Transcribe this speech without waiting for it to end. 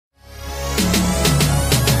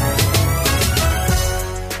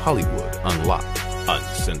Hollywood Unlocked,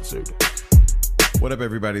 Uncensored. What up,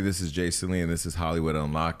 everybody? This is Jason Lee, and this is Hollywood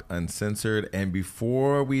Unlocked, Uncensored. And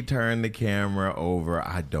before we turn the camera over,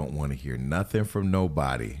 I don't want to hear nothing from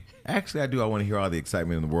nobody. Actually, I do. I want to hear all the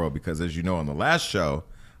excitement in the world because, as you know, on the last show,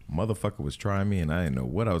 motherfucker was trying me, and I didn't know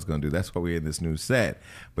what I was going to do. That's why we had this new set.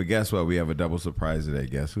 But guess what? We have a double surprise today.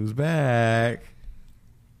 Guess who's back?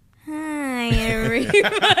 Hi, everybody.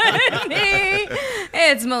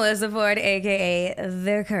 It's Melissa Ford, a.k.a.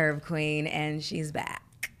 The Curve Queen, and she's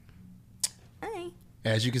back. Hi.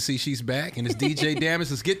 As you can see, she's back, and it's DJ Damas.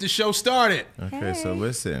 Let's get the show started. Okay, so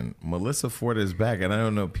listen, Melissa Ford is back, and I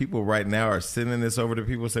don't know, people right now are sending this over to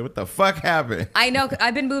people say, what the fuck happened? I know,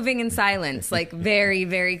 I've been moving in silence, like very,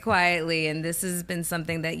 very quietly, and this has been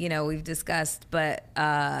something that, you know, we've discussed, but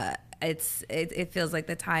it feels like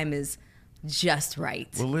the time is just right.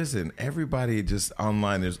 Well, listen, everybody just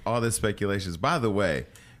online, there's all this speculations. By the way,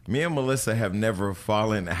 me and Melissa have never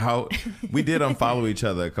fallen out. We did unfollow each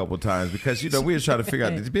other a couple times because, you know, we were trying to figure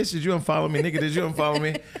out, bitch, did you unfollow me? Nigga, did you unfollow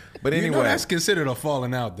me? But anyway. You know, that's considered a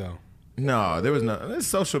falling out, though. No, there was no. It's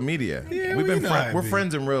social media. Yeah, we're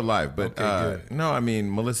friends in real life. But good. no, I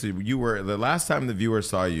mean, Melissa, you were, the last time the viewer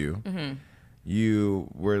saw you, you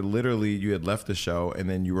were literally, you had left the show and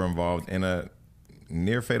then you were involved in a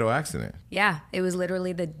near fatal accident. Yeah, it was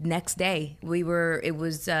literally the next day.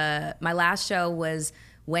 My last show was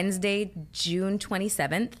Wednesday, June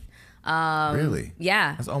 27th. Really?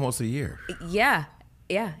 Yeah. That's almost a year. Yeah.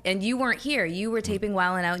 And you weren't here. You were taping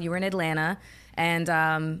Wildin' Out. You were in Atlanta. And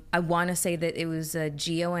I want to say that it was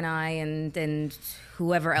Gio and I and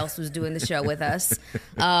whoever else was doing the show with us.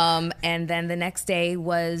 And then the next day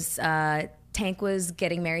was Tank was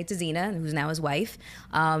getting married to Zena, who's now his wife.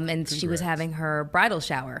 And Congrats. She was having her bridal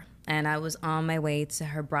shower. And I was on my way to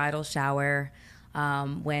her bridal shower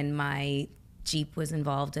when my Jeep was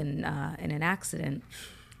involved in an accident.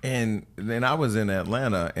 And then I was in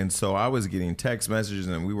Atlanta, and so I was getting text messages,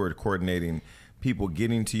 and we were coordinating people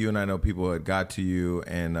getting to you, and I know people had got to you,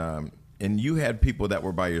 and you had people that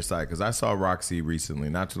were by your side, because I saw Roxy recently,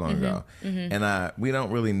 not too long ago, and we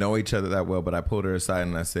don't really know each other that well, but I pulled her aside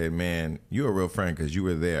and I said, man, you're a real friend because you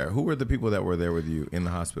were there. Who were the people that were there with you in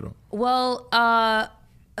the hospital? Well,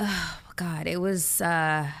 God, it was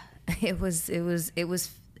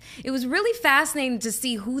really fascinating to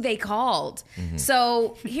see who they called.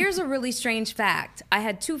 So here's a really strange fact. I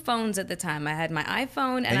had two phones at the time. I had my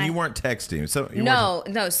iPhone and you weren't texting. So No.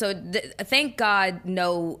 So thank God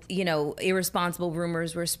no, irresponsible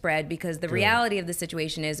rumors were spread, because the reality of the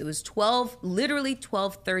situation is it was literally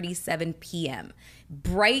 12:37 p.m.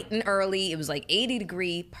 Bright and early. It was like 80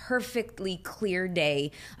 degree, perfectly clear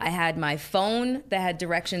day. I had my phone that had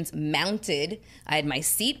directions mounted. I had my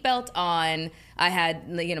seatbelt on. I had,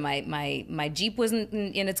 my Jeep wasn't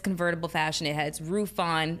in its convertible fashion. It had its roof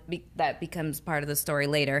on. That becomes part of the story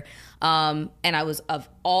later. And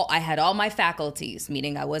I had all my faculties,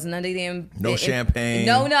 meaning I wasn't under the... No champagne.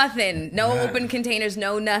 No nothing. No open containers.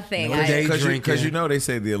 No nothing. Because they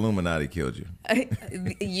say the Illuminati killed you.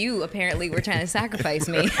 You apparently were trying to sacrifice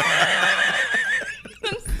me.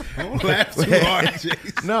 Don't laugh too hard, Jason.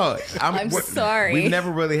 No, I'm sorry. We've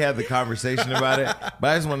never really had the conversation about it, but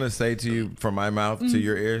I just want to say to you, from my mouth to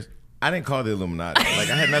your ears, I didn't call the Illuminati. Like,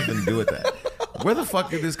 I had nothing to do with that. Where the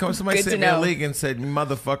fuck did this come? Somebody Good sent me a link and said,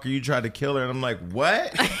 motherfucker, you tried to kill her. And I'm like,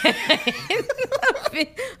 what?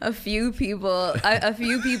 A few people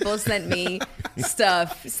sent me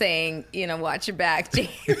stuff saying, watch your back.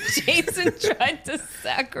 Jason tried to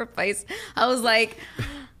sacrifice. I was like,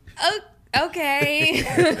 okay.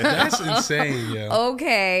 That's insane, yo.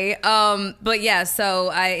 Okay. But yeah,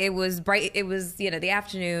 so it was bright. It was, the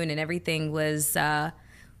afternoon, and everything was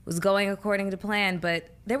going according to plan, but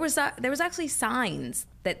there was actually signs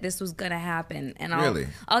that this was going to happen, and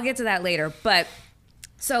I'll get to that later. But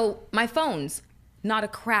so my phone's not a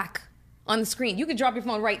crack on the screen. You could drop your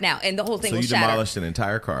phone right now, and the whole thing will shatter. So you demolished an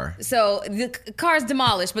entire car. So the car's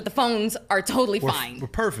demolished, but the phones are totally fine. We're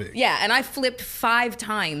perfect. Yeah, and I flipped 5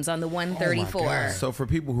 times on the 134. Oh my God. So for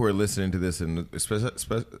people who are listening to this, and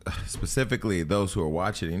specifically those who are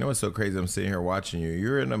watching, what's so crazy? I'm sitting here watching you.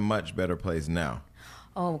 You're in a much better place now.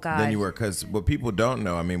 Oh, God. Than you were, because what people don't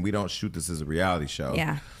know, we don't shoot this as a reality show.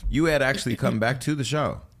 Yeah. You had actually come back to the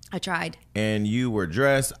show. I tried. And you were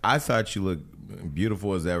dressed. I thought you looked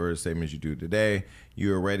beautiful as ever, same as you do today. You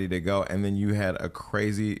were ready to go, and then you had a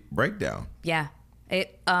crazy breakdown. Yeah.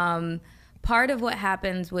 Part of what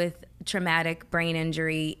happens with traumatic brain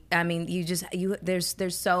injury,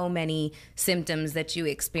 there's so many symptoms that you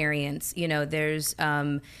experience. There's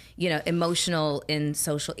emotional and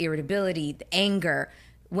social irritability, anger.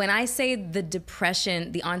 When I say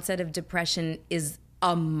the onset of depression is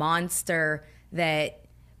a monster that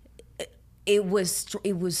it was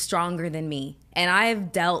stronger than me. And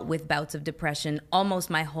I've dealt with bouts of depression almost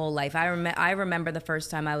my whole life. I remember the first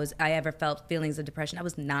time I ever felt feelings of depression. I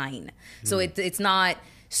was 9. So it's not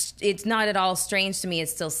at all strange to me.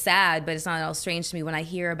 It's still sad, but it's not at all strange to me when I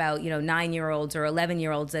hear about 9-year-olds or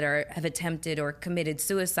 11-year-olds that have attempted or committed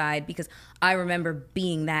suicide, because I remember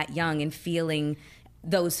being that young and feeling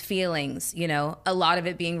those feelings. A lot of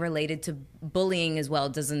it being related to bullying as well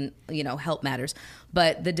doesn't help matters.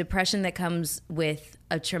 But the depression that comes with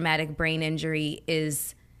a traumatic brain injury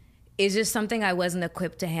is just something I wasn't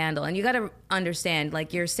equipped to handle. And you got to understand,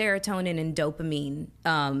 like, your serotonin and dopamine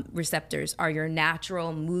receptors are your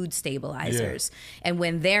natural mood stabilizers. Yeah. And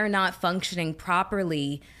when they're not functioning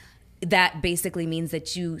properly, that basically means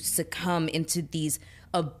that you succumb into these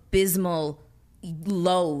abysmal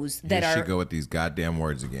lows that you should go with these goddamn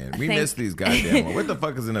words again. We miss these goddamn words. What the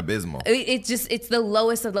fuck is an abysmal? It's the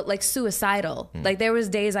lowest of like suicidal. Like, there was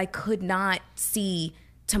days I could not see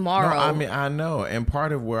tomorrow. No, I mean, I know. And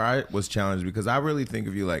part of where I was challenged, because I really think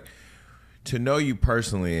of you, like, to know you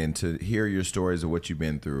personally and to hear your stories of what you've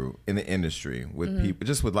been through in the industry with people,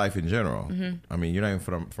 just with life in general. I mean, you're not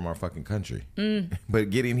even from our fucking country. But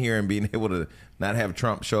getting here and being able to not have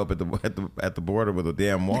Trump show up at the border with a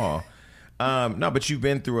damn wall. No, but you've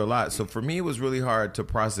been through a lot. So for me, it was really hard to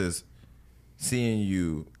process seeing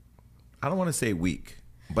you, I don't want to say weak,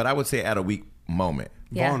 but I would say at a weak moment.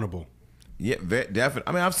 Yeah. Vulnerable. Yeah, definitely.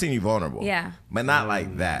 I mean, I've seen you vulnerable. Yeah. But not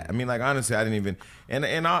like that. I mean, like, honestly, I didn't even,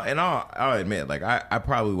 and I'll admit, like, I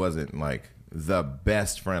probably wasn't, like, the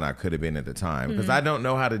best friend I could have been at the time, because I don't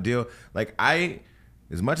know how to deal. Like,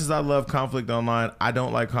 as much as I love conflict online, I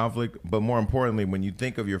don't like conflict. But more importantly, when you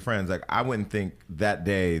think of your friends, like, I wouldn't think that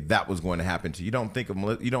day that was going to happen to you.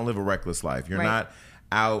 You don't live a reckless life. You're not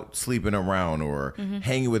out sleeping around or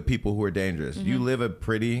hanging with people who are dangerous. You live a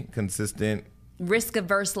pretty consistent,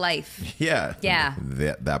 risk-averse life. Yeah.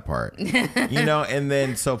 That part. And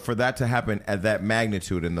then so for that to happen at that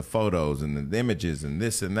magnitude, and the photos and the images and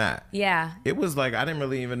this and that. Yeah. It was like, I didn't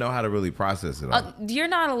really even know how to really process it all. You're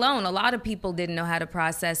not alone. A lot of people didn't know how to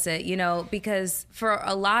process it, because for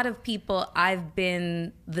a lot of people, I've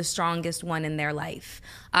been the strongest one in their life.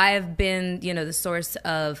 I've been, the source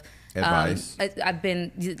of advice. I've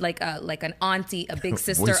been like an auntie, a big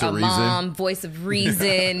sister, a mom, voice of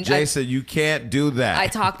reason. Jason, you can't do that. I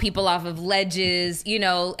talk people off of ledges,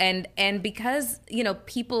 and because,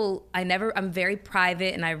 people, I'm very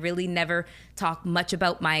private, and I really never talk much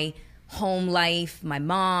about my home life, my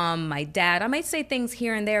mom, my dad. I might say things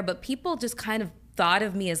here and there, but people just kind of thought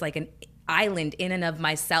of me as like an island in and of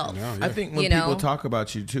myself. Yeah. I think when people talk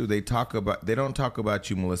about you too, they don't talk about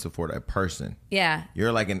you, Melissa Ford, a person. Yeah.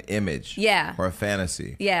 You're like an image. Yeah. Or a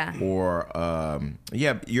fantasy. Yeah. Or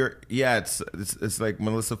it's like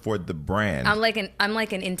Melissa Ford, the brand. I'm like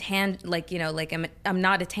an intangible, I'm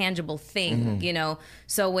not a tangible thing,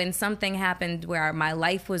 So when something happened where my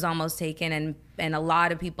life was almost taken, and a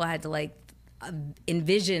lot of people had to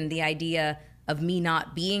envision the idea of me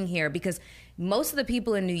not being here, because most of the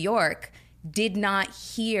people in New York did not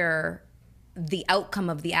hear the outcome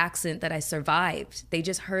of the accident that I survived. They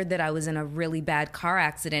just heard that I was in a really bad car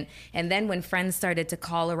accident. And then when friends started to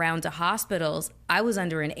call around to hospitals, I was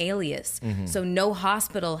under an alias. So no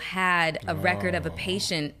hospital had a record of a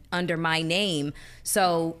patient under my name.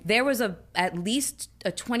 So there was at least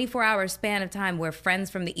a 24-hour span of time where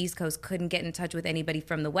friends from the East Coast couldn't get in touch with anybody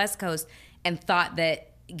from the West Coast, and thought that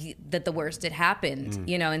the worst had happened,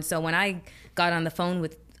 and so when I got on the phone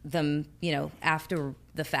with them, after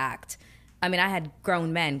the fact, I mean, I had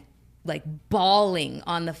grown men like bawling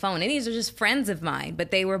on the phone, and these are just friends of mine,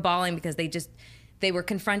 but they were bawling because they were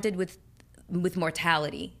confronted with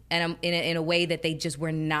mortality, and in a way that they just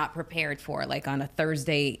were not prepared for, like on a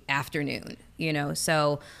Thursday afternoon,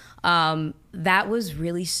 so that was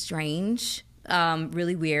really strange.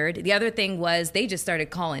 Really weird. The other thing was they just started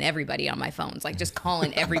calling everybody on my phones, like just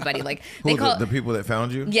calling everybody. Like the people that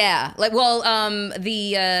found you? Yeah. Like,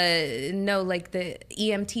 the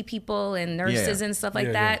EMT people and nurses and stuff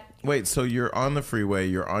like that. Wait, so you're on the freeway,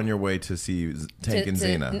 you're on your way to see Tank and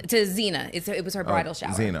Xena. To Xena. It was her bridal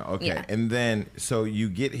shower. Xena, okay. Yeah. And then, so you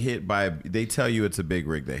get hit by, they tell you it's a big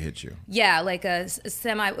rig that hit you. Yeah, like a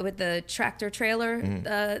semi with the tractor trailer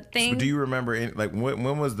thing. So do you remember,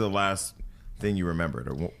 when was the last thing you remembered,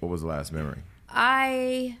 or what was the last memory?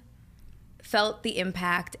 I felt the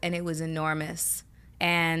impact, and it was enormous.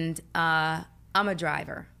 And I'm a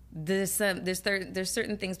driver, there's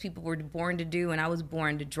certain things people were born to do, and I was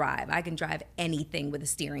born to drive. I can drive anything with a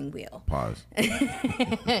steering wheel. Pause.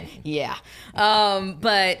 Yeah.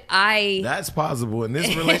 But That's possible in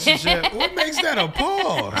this relationship. What makes that a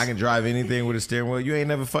pause? I can drive anything with a steering wheel. You ain't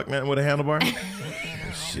never fucked nothing with a handlebar?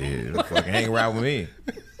 Shit, fucking hang around with me.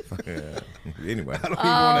 Anyway. I don't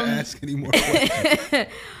even want to ask any more questions.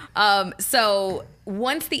 So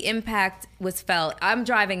once the impact was felt, I'm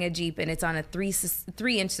driving a Jeep and it's on a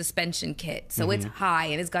 3-inch suspension kit. So it's high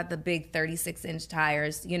and it's got the big 36-inch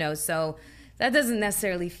tires, so that doesn't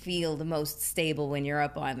necessarily feel the most stable when you're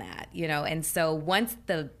up on that, And so once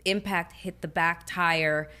the impact hit the back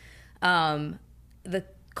tire, the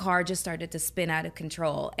car just started to spin out of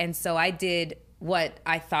control. And so I did what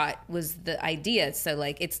I thought was the idea. So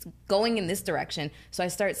like it's going in this direction. So I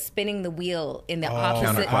start spinning the wheel in the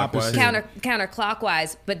opposite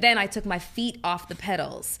counterclockwise. But then I took my feet off the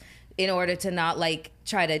pedals in order to not like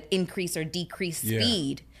try to increase or decrease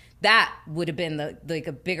speed. That would have been a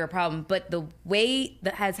bigger problem. But the way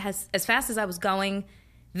that has as fast as I was going,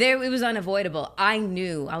 it was unavoidable. I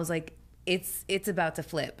knew. I was like, it's about to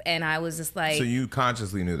flip. And I was just like, so you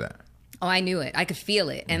consciously knew that? Oh, I knew it. I could feel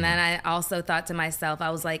it. And then I also thought to myself,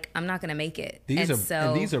 I was like, I'm not going to make it.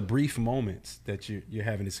 These are brief moments that you're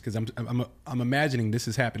having this, because I'm imagining this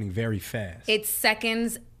is happening very fast. It's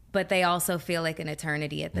seconds, but they also feel like an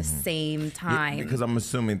eternity at the same time. Yeah, because I'm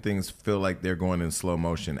assuming things feel like they're going in slow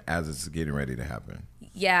motion as it's getting ready to happen.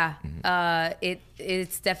 Yeah,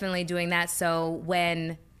 it's definitely doing that. So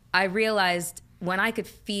when I realized, when I could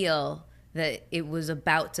feel that it was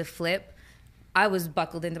about to flip, I was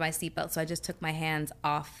buckled into my seatbelt, so I just took my hands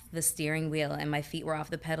off the steering wheel and my feet were off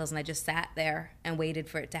the pedals, and I just sat there and waited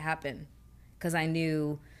for it to happen because I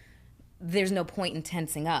knew there's no point in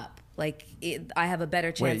tensing up. Like, I have a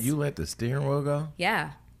better chance. Wait, you let the steering wheel go?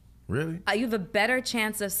 Yeah. Really? You have a better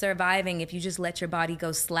chance of surviving if you just let your body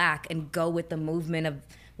go slack and go with the movement of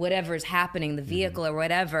whatever's happening, the vehicle or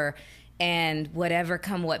whatever, and whatever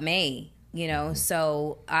come what may.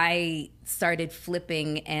 So I started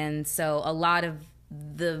flipping, and so a lot of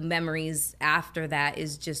the memories after that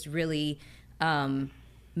is just really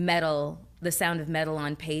metal, the sound of metal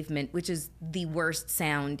on pavement, which is the worst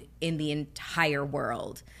sound in the entire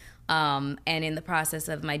world. And in the process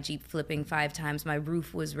of my Jeep flipping 5 times, my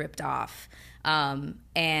roof was ripped off.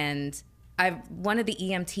 And one of the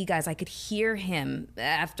EMT guys, I could hear him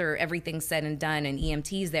after everything's said and done, and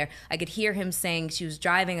EMT's there. I could hear him saying she was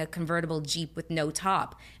driving a convertible Jeep with no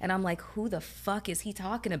top, and I'm like, who the fuck is he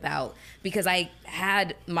talking about? Because I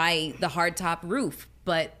had the hard top roof,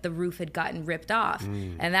 but the roof had gotten ripped off,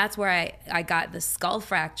 and that's where I got the skull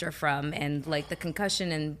fracture from, and like the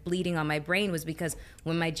concussion and bleeding on my brain was because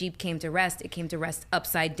when my Jeep came to rest, it came to rest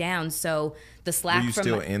upside down. So the slack Were you from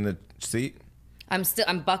still in the seat?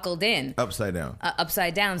 I'm buckled in. Upside down.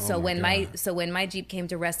 Upside down. So when my Jeep came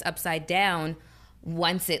to rest upside down,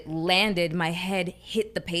 once it landed, my head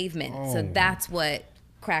hit the pavement. So that's what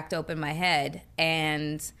cracked open my head.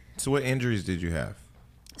 And so what injuries did you have?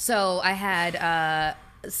 So I had a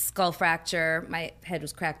skull fracture. My head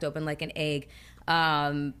was cracked open like an egg.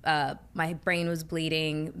 My brain was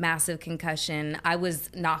bleeding, massive concussion. I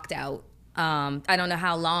was knocked out. I don't know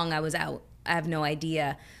how long I was out. I have no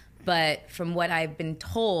idea. But from what I've been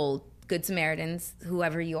told, Good Samaritans,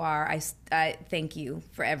 whoever you are, I thank you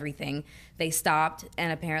for everything. They stopped,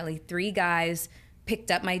 and apparently 3 guys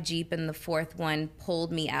picked up my Jeep, and the 4th one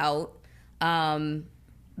pulled me out.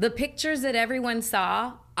 The pictures that everyone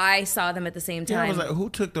saw, I saw them at the same time. Yeah, I was like, who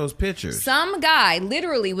took those pictures? Some guy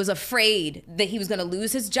literally was afraid that he was going to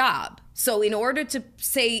lose his job. So in order to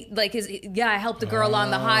say, like, I helped a girl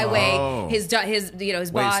on the highway, his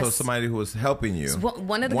boss. Wait, so somebody who was helping you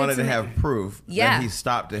wanted to have proof that he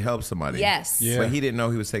stopped to help somebody. Yes. Yeah. But he didn't know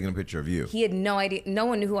he was taking a picture of you. He had no idea. No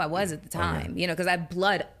one knew who I was at the time, because I had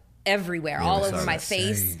blood everywhere, all over my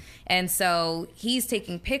face. And so he's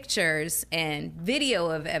taking pictures and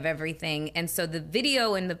video of everything. And so the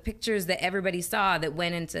video and the pictures that everybody saw that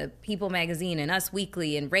went into People Magazine and Us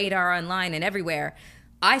Weekly and Radar Online and everywhere,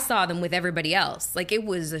 I saw them with everybody else. Like, it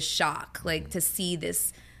was a shock, like, to see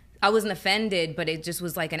this. I wasn't offended, but it just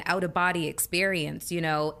was like an out-of-body experience,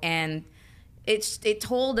 and it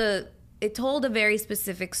told a very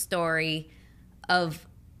specific story of,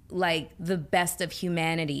 like, the best of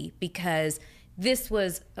humanity, because this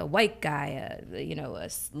was a white guy, a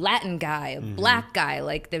Latin guy, a black guy.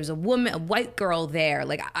 Like, there was a woman, a white girl there.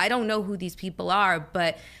 Like, I don't know who these people are,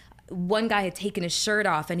 but one guy had taken his shirt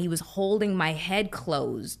off and he was holding my head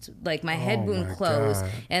closed, like my head wound my closed.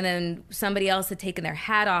 God. And then somebody else had taken their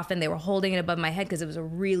hat off and they were holding it above my head because it was a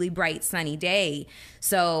really bright sunny day.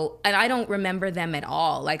 So, and I don't remember them at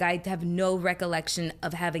all. Like I have no recollection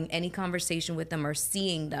of having any conversation with them or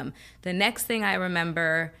seeing them. The next thing I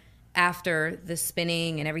remember after the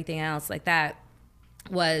spinning and everything else like that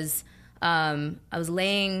was I was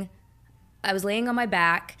laying on my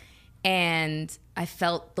back and I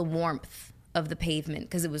felt the warmth of the pavement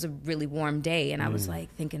because it was a really warm day. And I was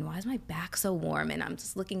like thinking, why is my back so warm? And I'm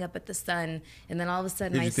just looking up at the sun. And then all of a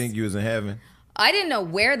sudden Did you think you was in heaven? I didn't know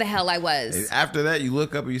where the hell I was. After that, you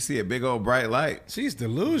look up and you see a big old bright light. She's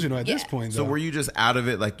delusional at this Yeah. point. So Though. were you just out of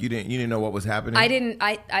it? Like you didn't know what was happening?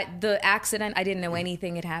 The accident, I didn't know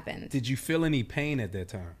anything had happened. Did you feel any pain at that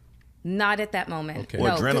time? Not at that moment. Okay.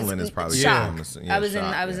 Well, 'cause adrenaline is probably shock. Yeah, I was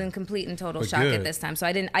shock, in complete and total But shock good. at this time. So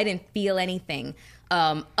I didn't feel anything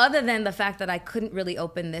other than the fact that I couldn't really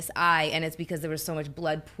open this eye, and it's because there was so much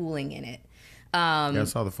blood pooling in it. Yeah, I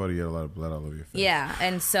saw the photo. You had a lot of blood all over your face. Yeah,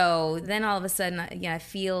 and so then all of a sudden, I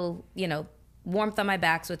feel warmth on my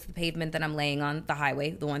back, so it's the pavement that I'm laying on, the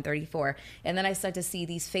highway, the 134. And then I start to see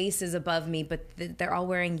these faces above me, but they're all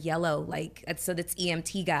wearing yellow, so that's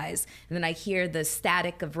EMT guys. And then I hear the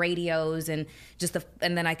static of radios and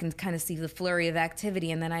and then I can kind of see the flurry of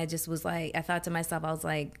activity. And then I just was like, I thought to myself, I was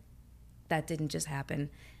like, that didn't just happen.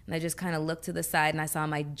 And I just kind of looked to the side and I saw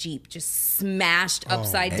my Jeep just smashed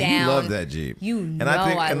upside And down. you love that Jeep. You know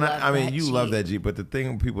I love mean, that you love Jeep. that Jeep, but the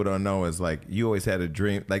thing people don't know is like you always had a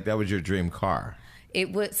dream, like that was your dream car.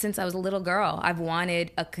 It was since I was a little girl. I've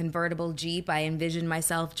wanted a convertible Jeep. I envisioned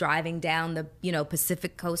myself driving down the,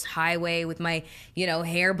 Pacific Coast Highway with my,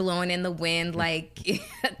 hair blowing in the wind, like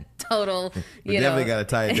total, You definitely got to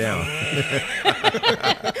tie it down.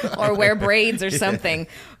 or wear braids or something.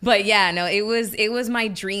 But yeah, no, it was my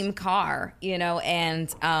dream car, and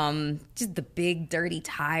just the big dirty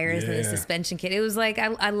tires and the Yeah. suspension kit. It was like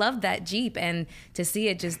I loved that Jeep, and to see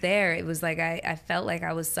it just there, it was like I felt like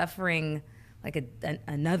I was suffering like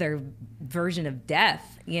another version of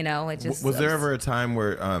death, It just Was there ever a time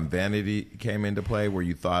where vanity came into play where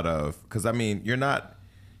you thought of? Because I mean, you're not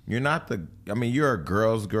you're a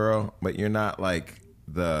girl's girl, but you're not like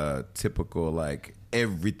the typical like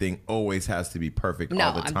everything always has to be perfect No,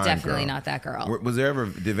 all the time. I'm definitely girl. not that girl.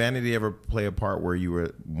 Did vanity ever play a part where you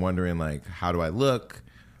were wondering like, how do I look?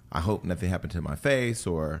 I hope nothing happened to my face,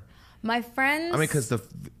 or My friends. I mean, because the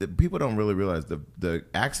people don't really realize the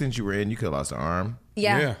accidents you were in. You could have lost an arm.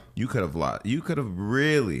 Yeah. You could have lost. You could have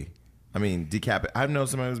really. I mean, I've known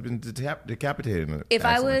somebody who's been decapitated. In an If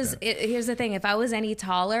I accident was, like that. here's the thing: if I was any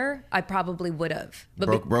taller, I probably would have.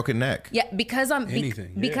 But broken neck. yeah, because I'm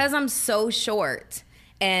Anything, yeah. because I'm so short,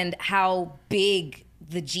 and how big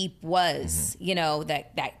the Jeep was,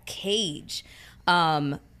 that cage.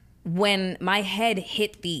 When my head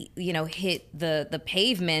hit the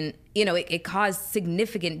pavement, it caused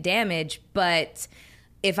significant damage. But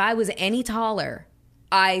if I was any taller,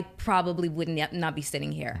 I probably would not be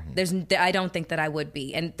sitting here. I don't think that I would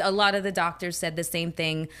be. And a lot of the doctors said the same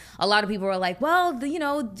thing. A lot of people were like, well,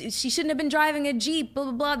 she shouldn't have been driving a Jeep,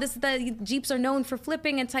 blah, blah, blah. The Jeeps are known for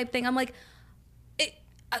flipping and type thing. I'm like,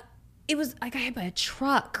 it was like I hit by a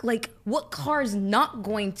truck. Like, what car is not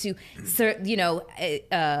going to,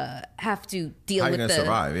 have to deal How you with gonna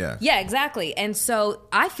survive? Yeah. Yeah, exactly. And so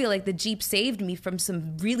I feel like the Jeep saved me from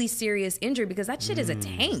some really serious injury because that shit is a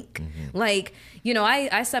tank. Like,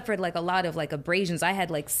 I suffered like a lot of like abrasions. I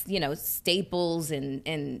had like, staples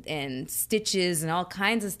and stitches and all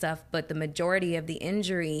kinds of stuff. But the majority of the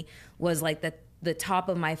injury was like the top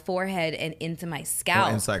of my forehead and into my scalp.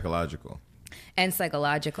 And psychological. And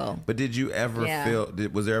psychological. But did you ever Yeah. feel?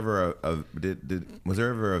 Was there ever was there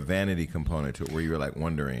ever a vanity component to it where you were like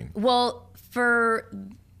wondering? Well, for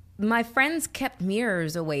my friends kept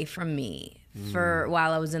mirrors away from me for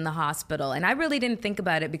while I was in the hospital, and I really didn't think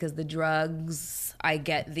about it because the drugs. I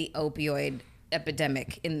get the opioid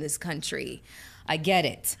epidemic in this country. I get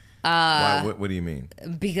it. Why, what do you mean?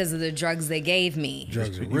 Because of the drugs they gave me.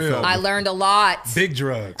 Drugs are You real. felt- I learned a lot. Big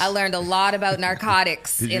drugs. I learned a lot about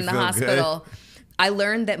narcotics Did you in the feel hospital. I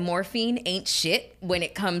learned that morphine ain't shit when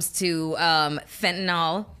it comes to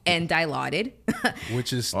fentanyl and Dilaudid.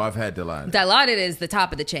 which is Oh, I've had Dilaudid. Dilaudid is the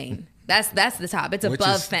top of the chain. That's the top. It's which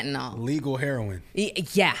above is fentanyl. legal heroin.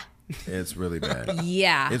 Yeah. It's really bad.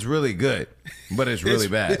 Yeah. It's really good, but it's really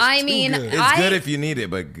bad. I mean, good. It's good if you need it,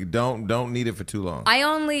 but don't need it for too long. I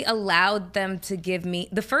only allowed them to give me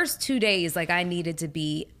the first 2 days. Like I needed to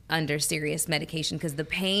be under serious medication because the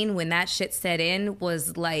pain when that shit set in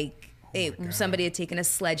was like somebody had taken a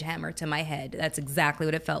sledgehammer to my head. That's exactly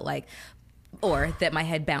what it felt like. or that my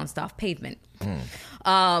head bounced off pavement.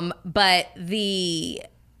 But the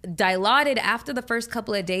Dilaudid, after the first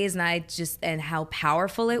couple of days, and how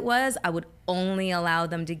powerful it was, I would only allow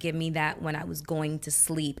them to give me that when I was going to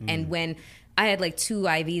sleep. And when I had like 2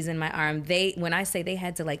 IVs in my arm, when I say they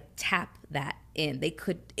had to like tap that in, they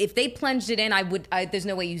could, if they plunged it in, there's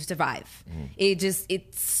no way you survive.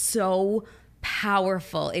 It's so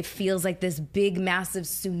powerful. It feels like this big, massive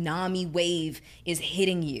tsunami wave is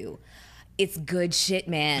hitting you. It's good shit,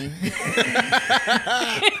 man.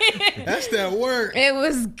 That's that word. It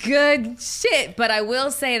was good shit. But I will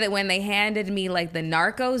say that when they handed me like the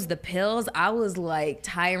Narcos, the pills, I was like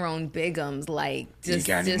Tyrone Biggums, like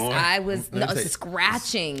I was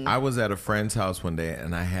scratching. I was at a friend's house one day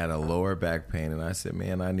and I had a lower back pain and I said,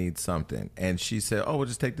 man, I need something. And she said, oh, well,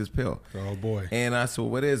 just take this pill. Oh boy. And I said, well,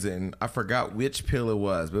 what is it? And I forgot which pill it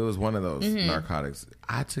was, but it was one of those narcotics.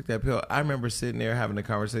 I took that pill. I remember sitting there having a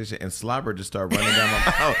conversation and slobber just started running down my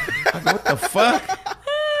mouth. I go, what the fuck?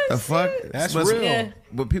 The fuck? That's real. Yeah.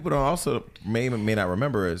 What people don't also may not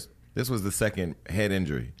remember is this was the second head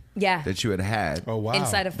injury that you had. Oh wow.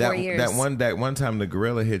 Inside of 4 years. That one time the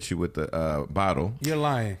gorilla hit you with the bottle. You're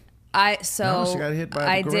lying. No, she got hit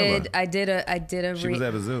by a gorilla. I did a She was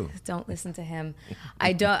at a zoo. Don't listen to him.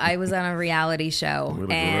 I was on a reality show With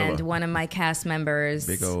a and gorilla. one of my cast members,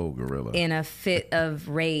 Big old gorilla. in a fit of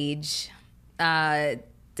rage,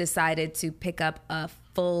 decided to pick up a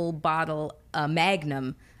full bottle, a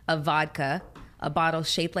Magnum of vodka, a bottle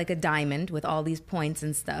shaped like a diamond with all these points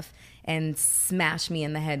and stuff, and smash me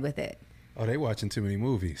in the head with it. Oh, they watching too many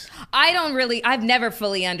movies. I've never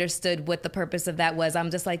fully understood what the purpose of that was. I'm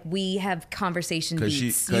just like, we have conversation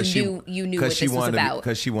beats. You knew what this was about.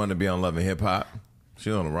 Because she wanted to be on Love and Hip Hop. She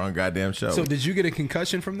was on the wrong goddamn show. So did you get a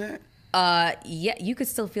concussion from that? Yeah, you could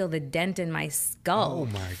still feel the dent in my skull Oh,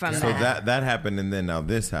 my from God. So that. that happened, and then now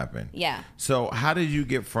this happened. Yeah. So how did you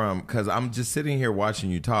get from? Because I'm just sitting here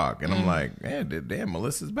watching you talk, and I'm like, man, damn,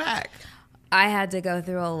 Melissa's back. I had to go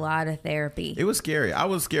through a lot of therapy. It was scary. I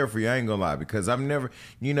was scared for you. I ain't gonna lie, because I've never,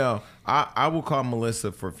 I will call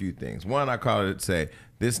Melissa for a few things. One, I call her to say,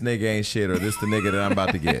 this nigga ain't shit, or this the nigga that I'm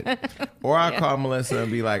about to get. Or I call Melissa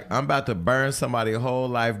and be like, I'm about to burn somebody's whole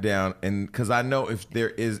life down. And because I know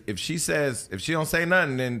if she don't say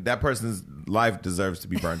nothing, then that person's life deserves to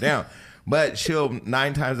be burned down. But she'll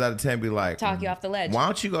 9 times out of 10 be like, Talk you off the ledge. Why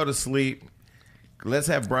don't you go to sleep? Let's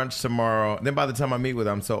have brunch tomorrow. Then by the time I meet with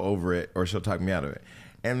her, I'm so over it, or she'll talk me out of it.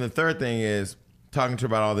 And the third thing is talking to her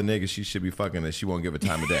about all the niggas she should be fucking that she won't give a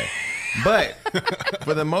time of day. But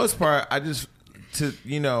for the most part, I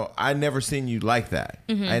never seen you like that.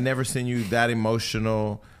 I never seen you that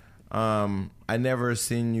emotional. I never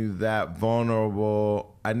seen you that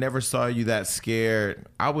vulnerable. I never saw you that scared.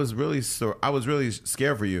 I was really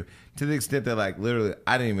scared for you, to the extent that, like, literally,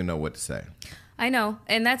 I didn't even know what to say. I know,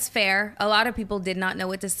 and that's fair. A lot of people did not know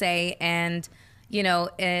what to say, and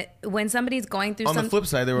when somebody's going through On the flip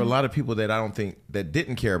side, there were a lot of people that I don't think that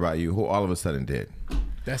didn't care about you, who all of a sudden did.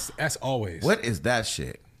 That's always. What is that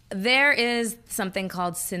shit? There is something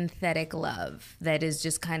called synthetic love that is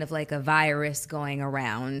just kind of like a virus going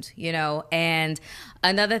around, And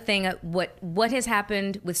another thing, what has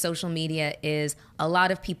happened with social media is a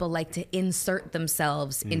lot of people like to insert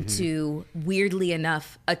themselves into, weirdly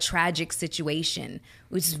enough, a tragic situation,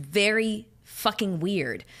 which is very fucking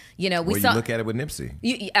weird. You look at it with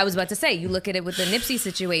Nipsey. I was about to say, you look at it with the Nipsey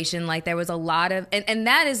situation, like there was a lot of, and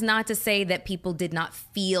that is not to say that people did not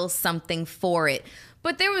feel something for it.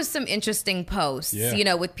 But there was some interesting posts,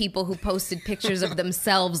 with people who posted pictures of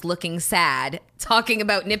themselves looking sad, talking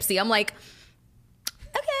about Nipsey. I'm like,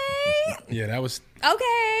 okay. Yeah, that was...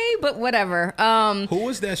 Okay, but whatever. Who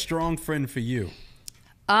was that strong friend for you?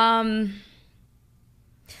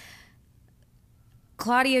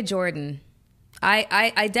 Claudia Jordan.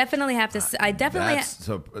 I definitely have to say,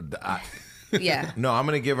 yeah. No, I'm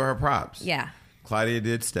going to give her props. Yeah. Claudia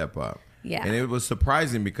did step up. Yeah. And it was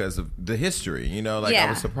surprising because of the history, I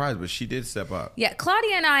was surprised, but she did step up. Yeah.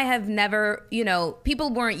 Claudia and I have never,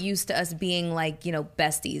 people weren't used to us being like,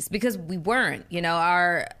 besties, because we weren't,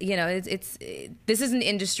 this is an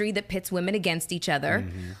industry that pits women against each other.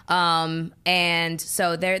 And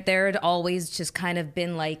so there had always just kind of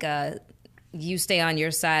been like you stay on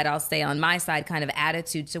your side, I'll stay on my side kind of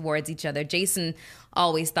attitude towards each other. Jason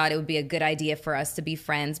always thought it would be a good idea for us to be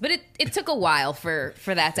friends, but it took a while for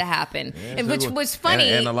that to happen, and which was funny,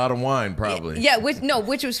 and a lot of wine probably. Yeah,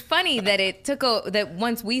 which was funny that it took that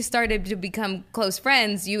once we started to become close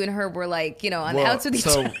friends, you and her were like, on the outs with each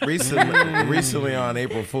other. So recently on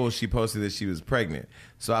April Fool's, she posted that she was pregnant.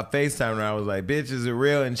 So I FaceTimed her. I was like, "Bitch, is it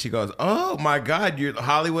real?" And she goes, "Oh my God, you're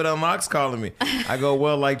Hollywood Unlocked's calling me." I go,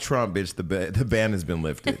 "Well, like Trump, bitch, the ban has been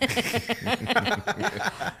lifted."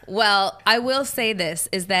 Well, I will say this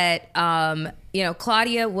is that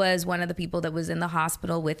Claudia was one of the people that was in the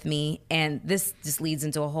hospital with me, and this just leads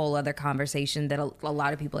into a whole other conversation that a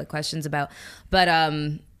lot of people had questions about. But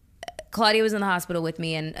Claudia was in the hospital with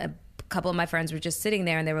me, and a couple of my friends were just sitting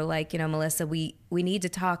there, and they were like, "Melissa, we need to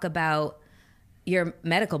talk about your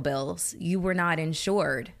medical bills. You were not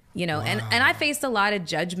insured." Wow. And I faced a lot of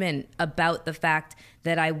judgment about the fact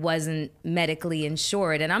that I wasn't medically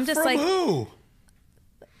insured, and I'm just From like, who?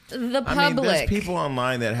 The public. I mean, there's people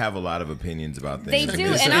online that have a lot of opinions about things. They do,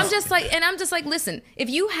 and I'm just like, listen, if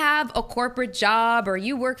you have a corporate job or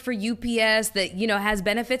you work for UPS that has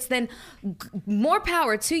benefits, then more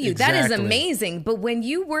power to you. Exactly. That is amazing. But when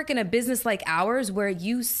you work in a business like ours, where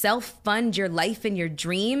you self-fund your life and your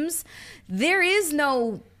dreams, there's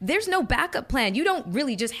no backup plan. You don't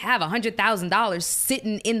really just have $100,000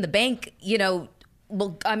 sitting in the bank,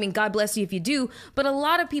 Well, I mean, God bless you if you do, but a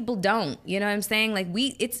lot of people don't. You know what I'm saying? Like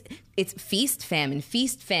it's feast, famine,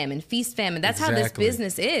 feast, famine, feast, famine. That's how this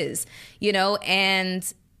business is,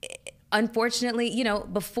 and unfortunately,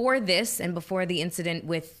 before this and before the incident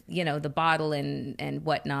with, the bottle and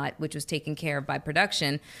whatnot, which was taken care of by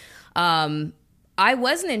production, I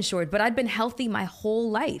wasn't insured, but I'd been healthy my whole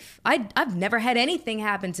life. I've never had anything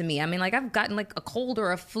happen to me. I mean, like I've gotten like a cold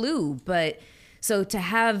or a flu, but so to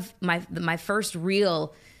have my first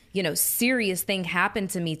real, serious thing happen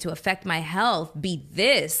to me to affect my health be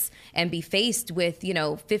this and be faced with,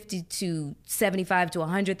 $50,000 to $75,000 to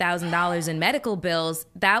 $100,000 in medical bills,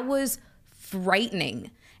 that was frightening.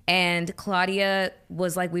 And Claudia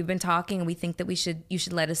was like, "We've been talking and we think that you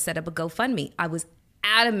should let us set up a GoFundMe." I was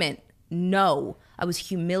adamant. No, I was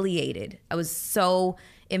humiliated. I was so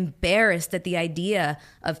embarrassed at the idea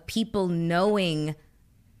of people knowing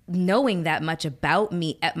that much about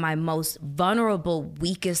me at my most vulnerable,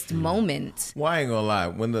 weakest moment. Well, I ain't gonna lie.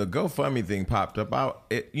 When the GoFundMe thing popped up, I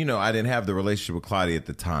didn't have the relationship with Claudia at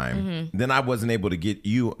the time. Mm-hmm. Then I wasn't able to get to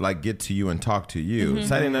you and talk to you. Mm-hmm.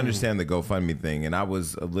 So I didn't understand the GoFundMe thing, and I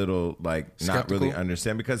was a little skeptical. Not really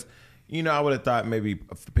understand because I would have thought maybe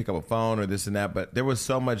pick up a phone or this and that, but there was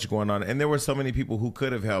so much going on, and there were so many people who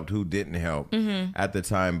could have helped who didn't help at the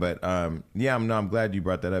time. But I'm glad you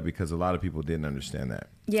brought that up because a lot of people didn't understand that.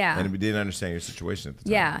 Yeah, and we didn't understand your situation at the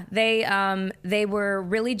time. Yeah, they were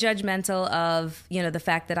really judgmental of the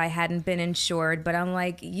fact that I hadn't been insured. But I'm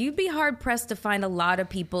like, you'd be hard pressed to find a lot of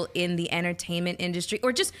people in the entertainment industry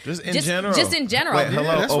or just in general. Wait,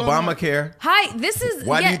 hello, Obamacare. Hi, this is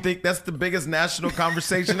why do you think that's the biggest national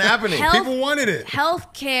conversation happening? People wanted it.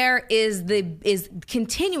 Healthcare is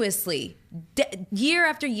continuously. Year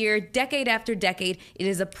after year, decade after decade, it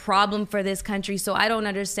is a problem for this country. So I don't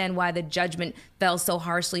understand why the judgment fell so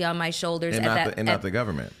harshly on my shoulders. And not the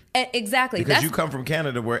government. Exactly. Because you come from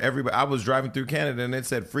Canada where I was driving through Canada and it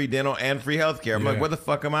said free dental and free healthcare. I'm like, where the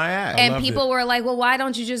fuck am I at? And people were like, well, why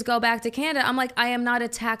don't you just go back to Canada? I'm like, I am not a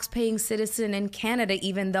tax-paying citizen in Canada,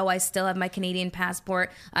 even though I still have my Canadian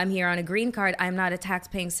passport. I'm here on a green card. I'm not a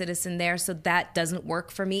tax-paying citizen there. So that doesn't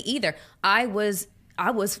work for me either. I was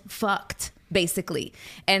fucked, basically.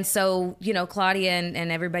 And so, Claudia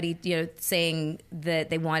and everybody, saying that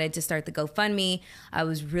they wanted to start the GoFundMe, I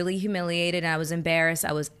was really humiliated and I was embarrassed.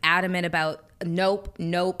 I was adamant about nope.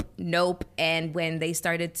 And when they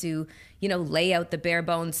started to, lay out the bare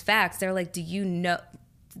bones facts, they're like, do you know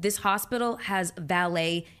this hospital has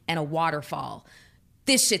valet and a waterfall?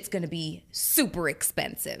 This shit's going to be super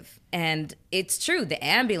expensive. And it's true. The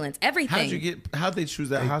ambulance, everything. How'd they choose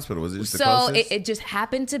that hospital? Was it just the closest? So it just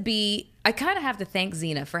happened to be, I kind of have to thank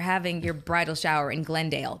Zena for having your bridal shower in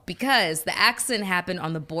Glendale because the accident happened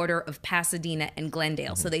on the border of Pasadena and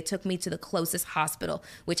Glendale. So they took me to the closest hospital,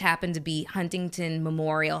 which happened to be Huntington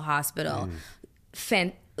Memorial Hospital.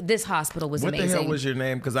 This hospital was amazing. What the hell was your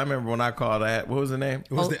name? Because I remember when I called, what was the name?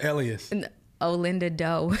 What was the alias? Olinda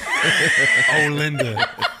Doe. Olinda.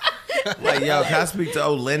 Like, yo, can I speak to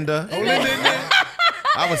Olinda?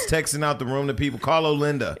 I was texting out the room to people, call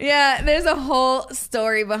Olinda. Yeah, there's a whole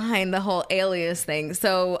story behind the whole alias thing.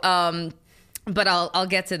 So, but I'll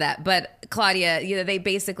get to that. But Claudia, they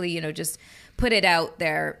basically, just put it out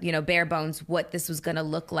there, bare bones, what this was going to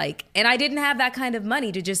look like. And I didn't have that kind of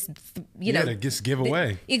money to just, to just give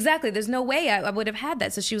away. Exactly. There's no way I would have had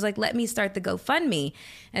that. So she was like, let me start the GoFundMe.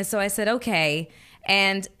 And so I said, okay.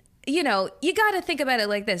 And, you got to think about it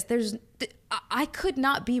like this. I could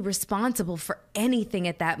not be responsible for anything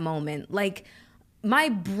at that moment. Like, my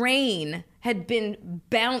brain had been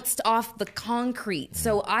bounced off the concrete,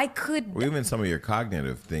 so I could... Well, even some of your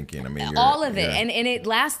cognitive thinking, I mean... all of it, and it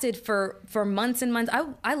lasted for months and months.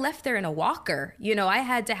 I left there in a walker. I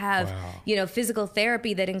had to have, physical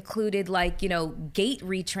therapy that included, gait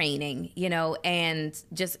retraining, and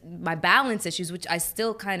just my balance issues, which I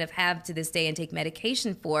still kind of have to this day and take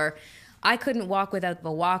medication for. I couldn't walk without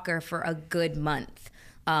the walker for a good month.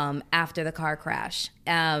 After the car crash.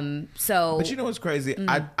 But you know what's crazy?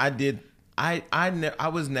 I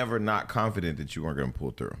was never not confident that you weren't going to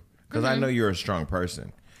pull through, because I know you're a strong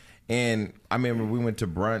person. And I remember we went to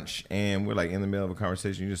brunch and we're like in the middle of a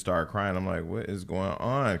conversation. You just started crying. I'm like, what is going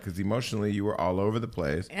on? Because emotionally you were all over the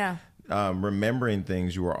place. Yeah. Remembering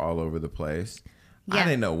things, you were all over the place. Yeah. I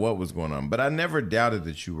didn't know what was going on, but I never doubted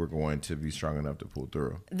that you were going to be strong enough to pull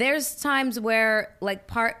through. There's times where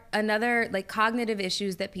cognitive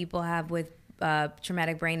issues that people have with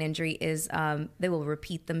traumatic brain injury is they will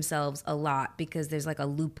repeat themselves a lot, because there's like a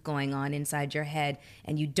loop going on inside your head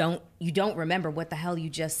and you don't remember what the hell you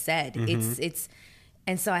just said. It's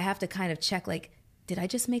and so I have to kind of check, like, did I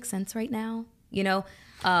just make sense right now? Yeah,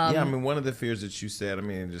 I mean, one of the fears that you said, I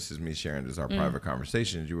mean, this is me sharing this, our private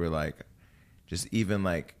conversations, you were like, just even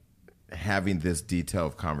like having this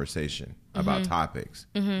detailed conversation about topics,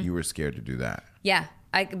 you were scared to do that. Yeah,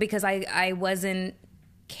 because I wasn't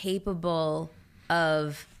capable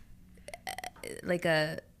of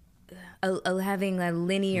having a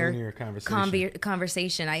linear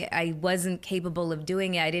conversation. I wasn't capable of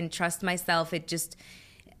doing it. I didn't trust myself. It just,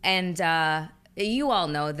 and you all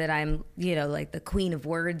know that I'm, like the queen of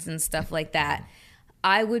words and stuff like that.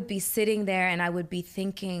 I would be sitting there and I would be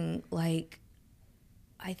thinking, like,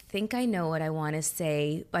 I think I know what I want to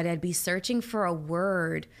say, but I'd be searching for a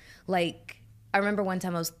word. Like, I remember one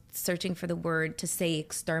time I was searching for the word to say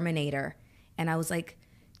exterminator, and I was like,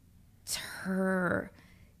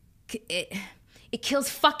 it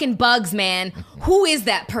kills fucking bugs, man. Who is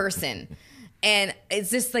that person? And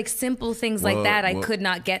it's just like simple things like that I could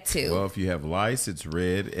not get to. Well, if you have lice, it's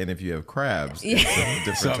red, and if you have crabs, it's a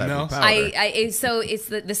different type of powder. So it's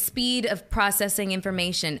the speed of processing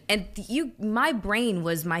information, and my brain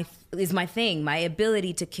is my thing. My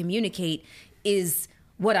ability to communicate is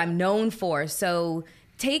what I'm known for. So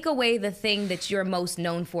take away the thing that you're most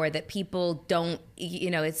known for, that people don't,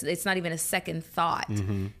 it's not even a second thought.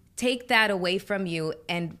 Take that away from you,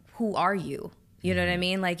 and who are you? You know what I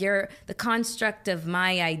mean? Like, the construct of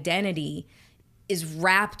my identity is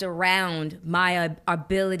wrapped around my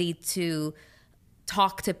ability to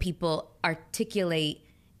talk to people, articulate,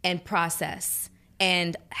 and process,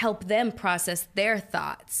 and help them process their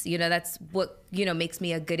thoughts. That's what, makes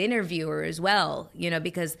me a good interviewer as well.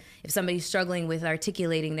 Because if somebody's struggling with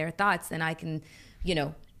articulating their thoughts, then I can,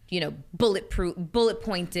 bullet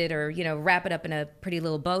pointed, or, wrap it up in a pretty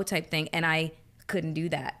little bow type thing. And I couldn't do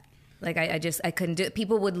that. Like, I couldn't do it.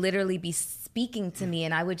 People would literally be speaking to me,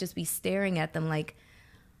 and I would just be staring at them like,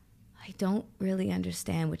 I don't really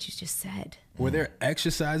understand what you just said. Were there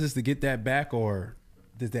exercises to get that back, or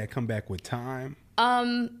did that come back with time?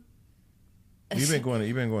 You've been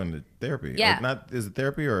going to therapy. Yeah. Is it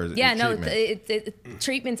therapy or is it treatment? It's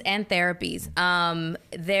Treatments and therapies.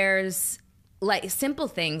 There's like simple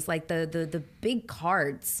things like the big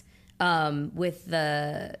cards with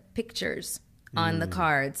the pictures on the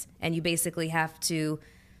cards, and you basically have to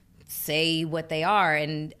say what they are.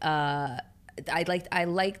 And I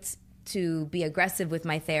liked to be aggressive with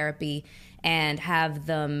my therapy and have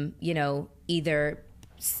them, either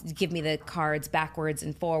give me the cards backwards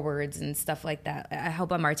and forwards and stuff like that. I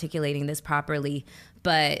hope I'm articulating this properly,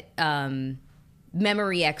 but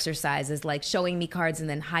memory exercises, like showing me cards and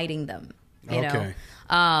then hiding them, you know,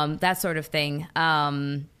 that sort of thing.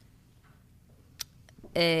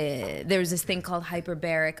 There's this thing called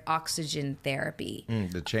hyperbaric oxygen therapy.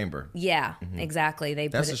 The chamber. Yeah, exactly.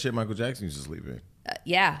 That's the shit Michael Jackson used to sleep in.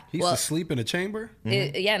 Yeah. He used to sleep in a chamber?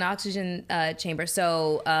 An oxygen chamber.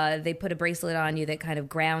 So they put a bracelet on you that kind of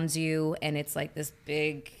grounds you, and it's like this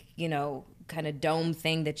big, kind of dome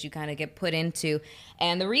thing that you kind of get put into.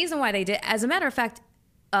 And the reason why they did, as a matter of fact,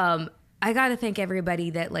 I got to thank everybody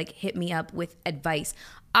that like hit me up with advice.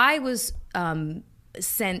 I was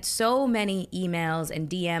sent so many emails and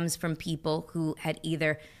DMs from people who had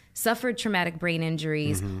either suffered traumatic brain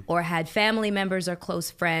injuries or had family members or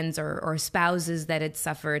close friends or spouses that had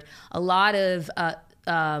suffered. A lot of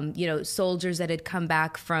soldiers that had come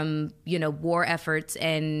back from war efforts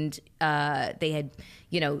and they had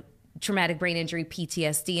traumatic brain injury,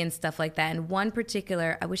 PTSD, and stuff like that. And one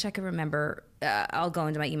particular, I wish I could remember. I'll go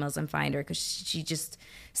into my emails and find her because she just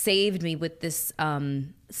saved me with this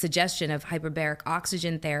suggestion of hyperbaric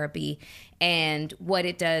oxygen therapy. And what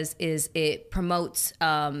it does is it promotes,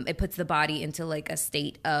 it puts the body into like a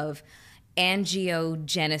state of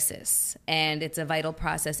angiogenesis, and it's a vital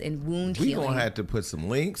process in wound healing. We're going to have to put some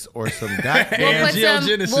links or some goddamn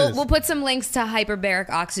angiogenesis. We'll put some links to hyperbaric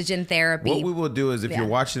oxygen therapy. What we will do is if you're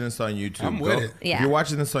watching this on YouTube, I'm with it. Yeah. If you're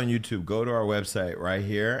watching this on YouTube, go to our website right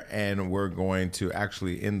here, and we're going to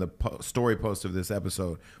actually, in the story post of this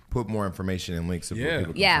episode, put more information and links of where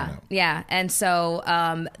people can find out. Yeah. And so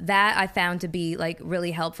that I found to be like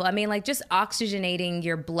really helpful. I mean, like just oxygenating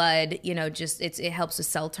your blood, it helps with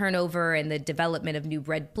cell turnover and the development of new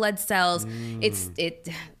red blood cells.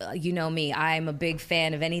 You know me, I'm a big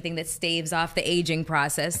fan of anything that staves off the aging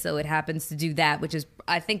process. So it happens to do that, which is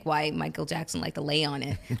I think why Michael Jackson liked to lay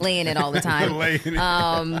in it all the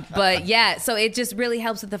time. But yeah, so it just really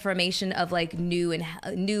helps with the formation of like new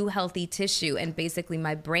healthy tissue, and basically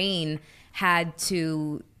my brain had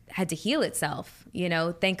to heal itself.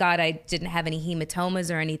 Thank God I didn't have any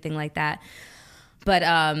hematomas or anything like that. But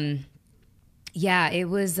it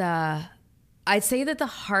was. I'd say that the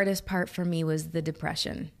hardest part for me was the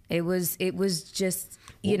depression. It was just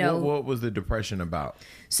What was the depression about?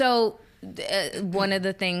 So. One of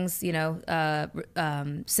the things,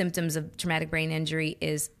 symptoms of traumatic brain injury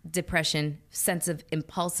is depression, sense of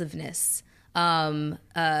impulsiveness, mood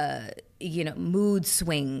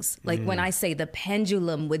swings. Like when I say the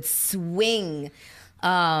pendulum would swing.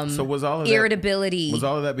 So was all of irritability? Was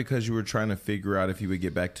all of that because you were trying to figure out if you would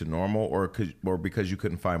get back to normal, or because you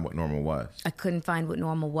couldn't find what normal was? I couldn't find what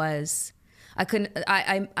normal was.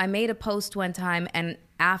 I made a post one time, and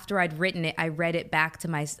after I'd written it, I read it back.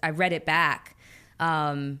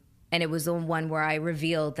 And it was the one where I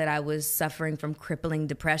revealed that I was suffering from crippling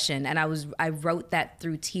depression. And I wrote that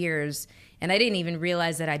through tears, and I didn't even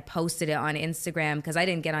realize that I'd posted it on Instagram, because I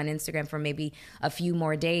didn't get on Instagram for maybe a few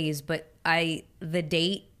more days. But the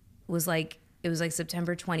date was like, it was like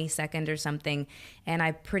September 22nd or something. And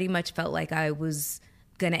I pretty much felt like I was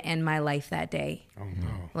going to end my life that day. Oh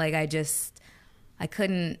no. Like I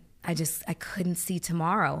couldn't see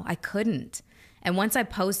tomorrow. I couldn't. And once I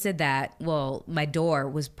posted that, well, my door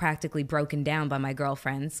was practically broken down by my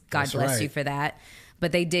girlfriends. God bless you for that.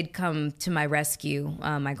 But they did come to my rescue.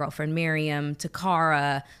 My girlfriend Miriam,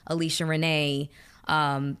 Takara, Alicia Renee.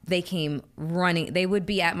 They came running. They would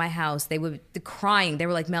be at my house. They would be crying. They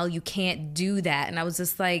were like, Mel, you can't do that. And I was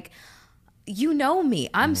just like, you know me.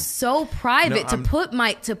 I'm so private. To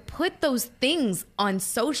put those things on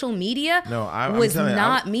social media was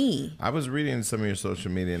not me. I was reading some of your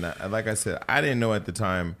social media, and like I said, I didn't know at the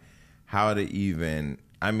time how to even.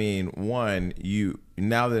 I mean, one,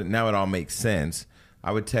 now it all makes sense.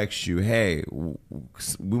 I would text you, hey,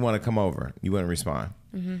 we want to come over. You wouldn't respond.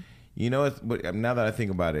 Mm-hmm. But now that I think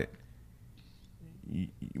about it,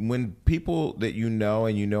 when people that you know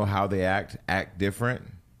and you know how they act different,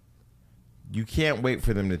 you can't wait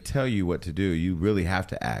for them to tell you what to do. You really have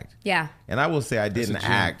to act. Yeah. And I will say I didn't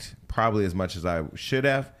act probably as much as I should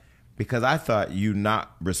have, because I thought you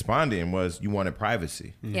not responding was you wanted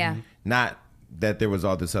privacy. Mm-hmm. Yeah. Not that there was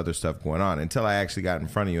all this other stuff going on, until I actually got in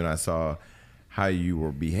front of you and I saw how you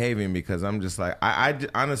were behaving, because I'm just like, I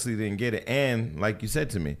honestly didn't get it. And like you said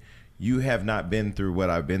to me, you have not been through what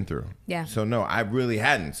I've been through. Yeah. So no, I really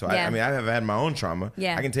hadn't. So I mean, I have had my own trauma.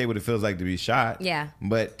 Yeah. I can tell you what it feels like to be shot. Yeah.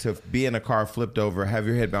 But to be in a car flipped over, have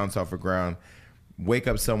your head bounce off the ground, wake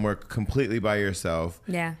up somewhere completely by yourself.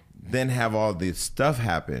 Yeah. Then have all this stuff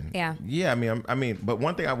happen. Yeah. Yeah. I mean, but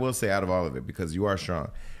one thing I will say out of all of it, because you are strong,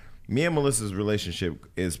 me and Melissa's relationship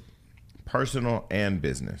is personal and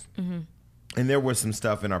business. Mm-hmm. And there was some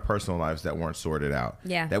stuff in our personal lives that weren't sorted out.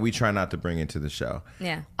 Yeah. That we try not to bring into the show.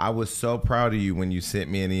 Yeah. I was so proud of you when you sent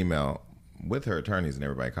me an email with her attorneys and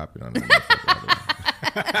everybody copied on it.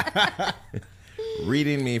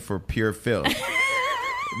 Reading me for pure filth.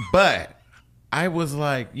 But I was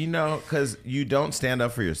like, because you don't stand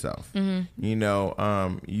up for yourself.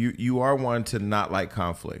 Mm-hmm. You are one to not like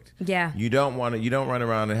conflict. Yeah. You don't run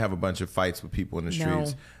around and have a bunch of fights with people in the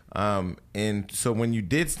streets. And so when you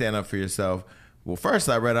did stand up for yourself, well, first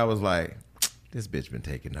I was like, this bitch been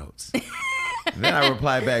taking notes. Then I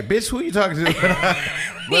replied back, bitch, who you talking to?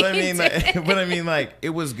 but I mean, like, it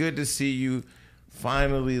was good to see you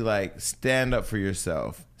finally like stand up for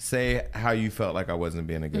yourself, say how you felt like I wasn't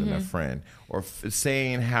being a good enough friend, or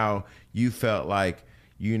saying how you felt like,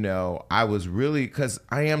 you know, I was really, because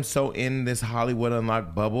I am so in this Hollywood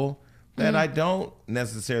Unlocked bubble that I don't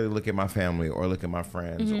necessarily look at my family or look at my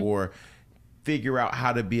friends or figure out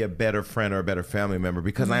how to be a better friend or a better family member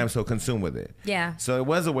because I am so consumed with it. Yeah. So it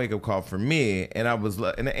was a wake up call for me, and I was,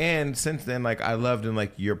 and since then, like, I loved in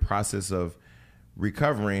like your process of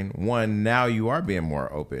recovering. One, now you are being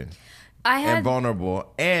more open and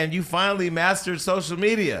vulnerable, and you finally mastered social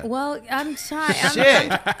media. Well, I'm trying. Shit.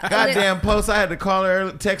 Goddamn Post. I had to call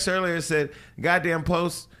her, text earlier, said, goddamn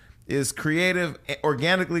Post is creative,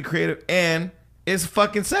 organically creative, and it's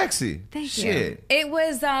fucking sexy. Thank Shit. you. It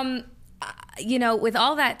was, you know, with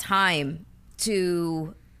all that time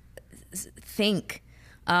to think,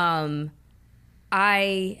 there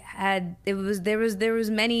was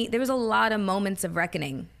a lot of moments of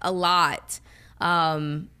reckoning, a lot,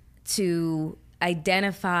 to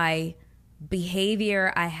identify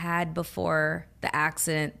behavior I had before the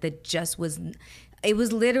accident that just was, it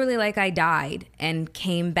was literally like I died and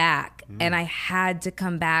came back, and I had to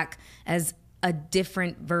come back as a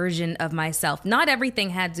different version of myself. Not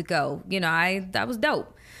everything had to go. You know, that was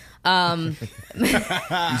dope. You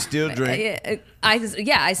still drink? I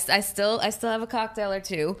still have a cocktail or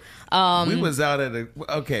two. We was out at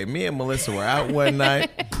me and Melissa were out one night.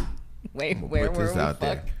 Wait, where were we?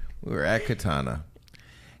 There. We were at Katana.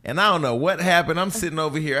 And I don't know what happened. I'm sitting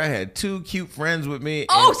over here. I had two cute friends with me.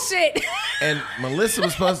 Oh, shit. And Melissa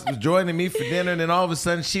was supposed to be joining me for dinner. And then all of a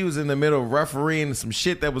sudden, she was in the middle of refereeing some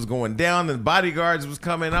shit that was going down. And bodyguards was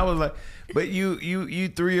coming. I was like, but you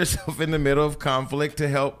threw yourself in the middle of conflict to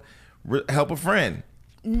help a friend.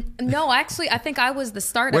 No, actually, I think I was the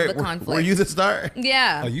start of the conflict. Were you the start?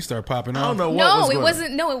 Yeah. Oh, you start popping off. I don't know what No, was it going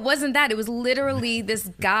wasn't. No, it wasn't that. It was literally this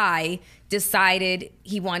guy decided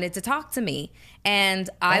he wanted to talk to me, and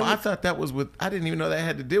I thought that was with. I didn't even know that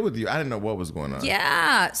had to deal with you. I didn't know what was going on.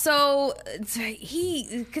 Yeah. So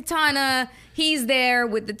Katana, he's there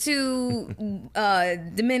with the two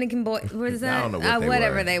Dominican boys. What is that? I don't know what they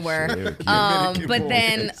whatever were. they were. Shit, But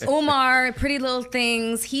then Umar, Pretty Little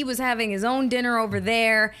Things, he was having his own dinner over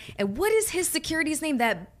there. And what is his security's name?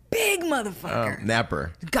 That big motherfucker.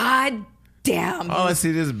 Napper. God damn. All I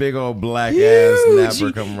see this big old black ass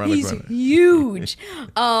napper come running. He's huge.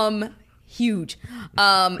 Huge.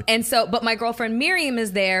 And so, but my girlfriend Miriam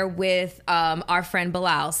is there with our friend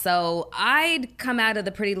Bilal. So I'd come out of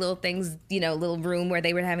the Pretty Little Things, little room where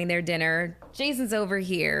they were having their dinner. Jason's over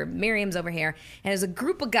here, Miriam's over here, and there's a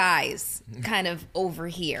group of guys kind of over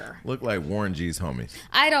here. Look like Warren G's homies.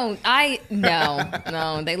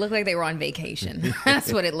 No, they look like they were on vacation.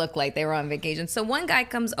 That's what it looked like. They were on vacation. So one guy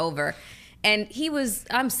comes over, and he was,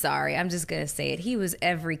 I'm sorry, I'm just going to say it. He was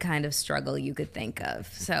every kind of struggle you could think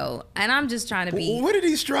of. So, and I'm just trying to be. What are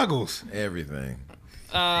these struggles? Everything.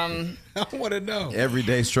 I want to know.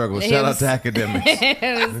 Everyday struggle. Shout out to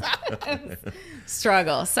academics.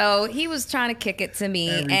 Struggle. So he was trying to kick it to me,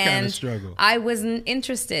 Every and kind of struggle. I wasn't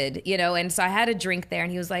interested, and so I had a drink there,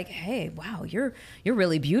 and he was like, "Hey, wow, you're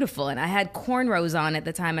really beautiful." And I had cornrows on at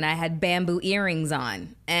the time, and I had bamboo earrings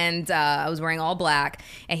on, and I was wearing all black.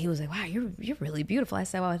 And he was like, "Wow, you're really beautiful." I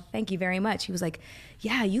said, "Well, thank you very much." He was like,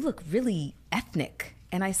 "Yeah, you look really ethnic."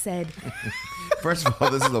 And I said, first of all,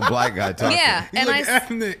 this is a black guy talking. Yeah. You look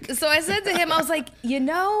ethnic. So I said to him, I was like,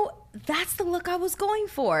 that's the look I was going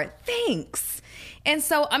for. Thanks. And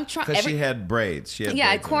so I'm trying. Because she had braids. I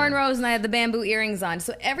had cornrows and I had the bamboo earrings on.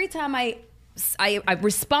 So every time I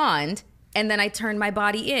respond and then I turn my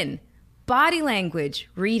body in. Body language,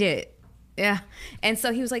 read it. Yeah. And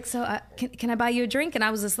so he was like, so can I buy you a drink? And I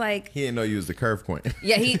was just like. He didn't know you was the curve point.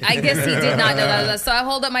 Yeah, I guess he did not know that. So I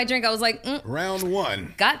hold up my drink. I was like. Round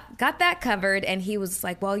one. Got that covered. And he was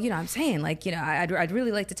like, well, I'm saying, like, I'd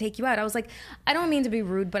really like to take you out. I was like, I don't mean to be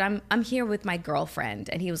rude, but I'm here with my girlfriend.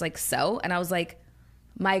 And he was like, so? And I was like,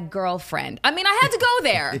 my girlfriend. I mean, I had to go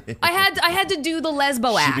there. I had to do the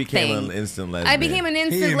lesbo act. She became thing. an instant lesbian. I became an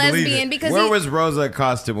instant lesbian because where was Rosa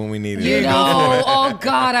Acosta when we needed her? Oh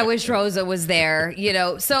God, I wish Rosa was there.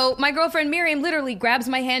 So my girlfriend Miriam literally grabs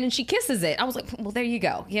my hand and she kisses it. I was like, well, there you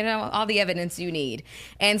go. All the evidence you need.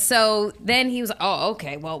 And so then he was like, oh,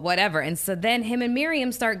 okay, well, whatever. And so then him and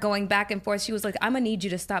Miriam start going back and forth. She was like, I'm gonna need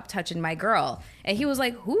you to stop touching my girl. And he was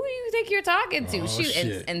like, who do you think you're talking to?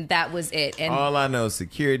 Shit. And that was it. And all I know,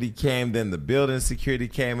 security came, then the building security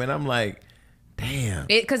came, and I'm like, Damn.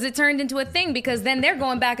 Because it turned into a thing, because then they're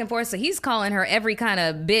going back and forth. So he's calling her every kind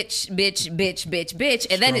of bitch.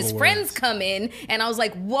 And then his Struggle friends words. come in, and I was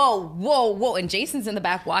like, whoa. And Jason's in the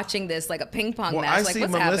back watching this like a ping pong Well, match. I Like, see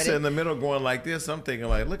what's Melissa happening? in the middle going like this. I'm thinking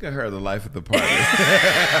like, look at her, the life of the party.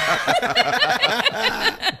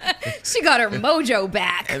 She got her mojo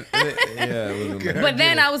back. It was But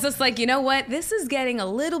then I was just like, you know what? This is getting a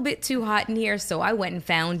little bit too hot in here. So I went and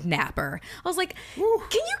found Napper. I was like, can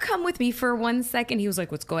you come with me for 1 second? He was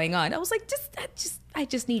like, what's going on? I was like, I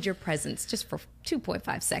just need your presence just for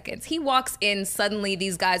 2.5 seconds. He walks in. Suddenly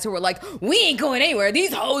these guys who were like, we ain't going anywhere.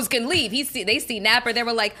 These hoes can leave. They see Napper. They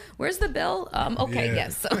were like, where's the bill? Okay, Yeah.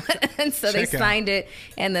 yes. So, and so they Check out. signed it,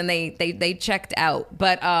 and then they checked out.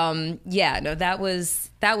 But yeah, no, that was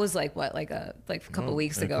like what, like a couple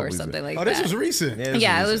weeks ago couple or weeks something ago. like Oh, that. this was recent.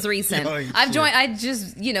 Yeah, it was recent. Holy I've shit. joined. I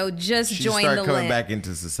just She joined started the coming link. back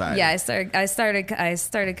into society. Yeah, I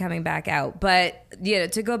started coming back out. But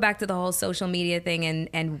to go back to the whole social media thing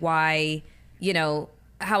and why,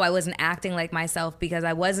 how I wasn't acting like myself, because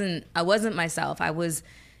I wasn't myself. I was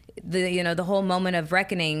the whole moment of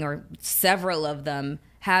reckoning, or several of them,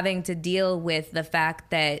 having to deal with the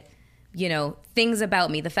fact that things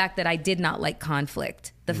about me, the fact that I did not like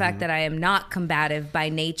conflict, the fact that I am not combative by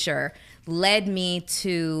nature, led me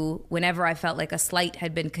to, whenever I felt like a slight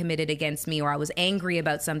had been committed against me or I was angry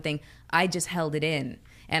about something, I just held it in.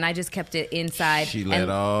 And I just kept it inside. She let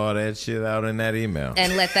all that shit out in that email.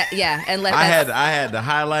 and let that I had to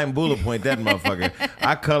highlight and bullet point that motherfucker.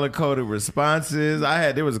 I color coded responses.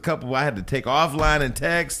 There was a couple I had to take offline and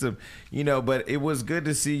text them, but it was good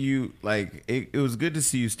to see you, like, it was good to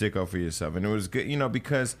see you stick up for yourself. And it was good,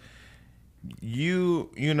 because you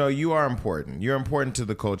are important. You're important to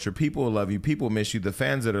the culture. People love you. People miss you. The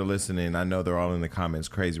fans that are listening, I know they're all in the comments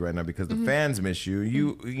crazy right now because the fans miss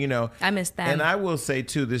you. I miss them. And I will say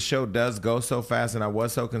too, this show does go so fast, and I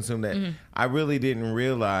was so consumed that I really didn't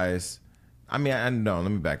realize. I mean, I know. Let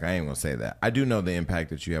me back. I ain't gonna say that. I do know the impact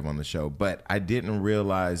that you have on the show, but I didn't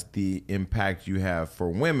realize the impact you have for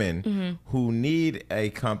women who need a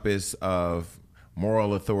compass of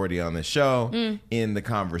moral authority on the show, in the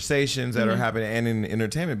conversations that are happening, and in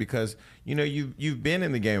entertainment, because you've been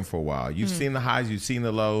in the game for a while. You've seen the highs, you've seen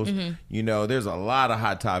the lows. There's a lot of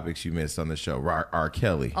hot topics you missed on the show. R.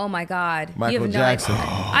 Kelly, Oh my God, Michael you have Jackson. No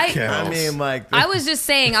idea. I mean, like, I was just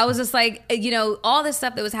saying, I was just like, all this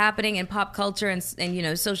stuff that was happening in pop culture and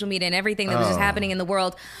social media and everything that was just happening in the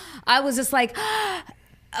world. I was just like,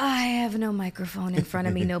 I have no microphone in front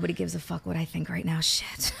of me. Nobody gives a fuck what I think right now.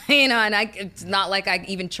 Shit. And it's not like I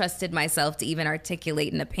even trusted myself to even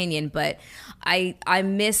articulate an opinion, but I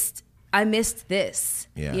missed this.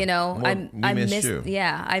 Yeah. Well, we missed you.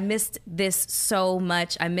 Yeah, I missed this so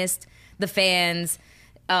much. I missed the fans.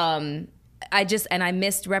 I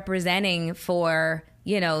missed representing for,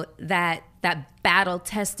 that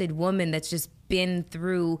battle-tested woman that's just been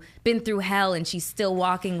through hell, and she's still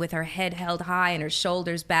walking with her head held high and her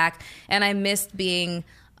shoulders back. And I missed being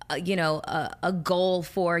a goal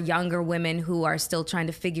for younger women who are still trying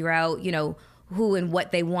to figure out who and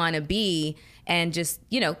what they want to be, and just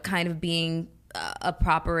kind of being a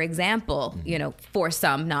proper example for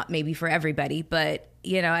some, not maybe for everybody, but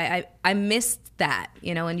I missed that,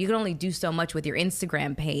 and you can only do so much with your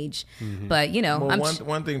Instagram page. But well,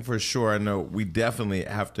 one thing for sure, I know we definitely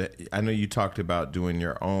have to. I know you talked about doing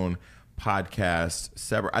your own podcast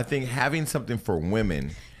separate. I think having something for women,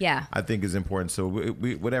 I think is important. So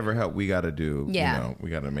we whatever help we got to do, we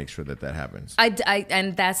got to make sure that happens.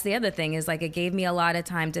 And that's the other thing, is like, it gave me a lot of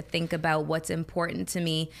time to think about what's important to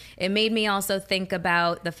me. It made me also think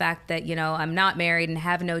about the fact that I'm not married and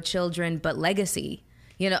have no children, but legacy.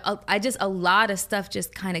 A lot of stuff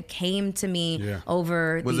just kind of came to me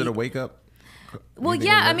over. Was it a wake up? Well,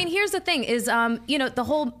 yeah. I mean, here's the thing: is the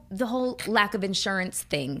whole lack of insurance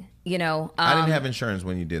thing. I didn't have insurance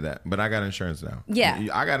when you did that, but I got insurance now. Yeah,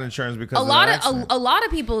 I got insurance because a lot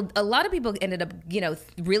of people ended up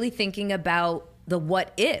really thinking about the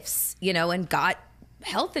what ifs, and got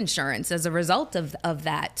health insurance as a result of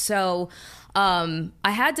that. So I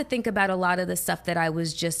had to think about a lot of the stuff that I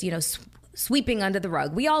was just sweeping under the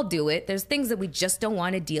rug. We all do it. There's things that we just don't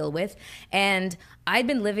want to deal with. And I'd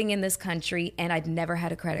been living in this country and I'd never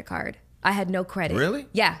had a credit card. I had no credit. Really?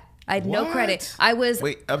 Yeah. I had no credit. I was...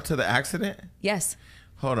 Wait, up to the accident? Yes.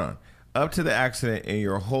 Hold on. Up to the accident in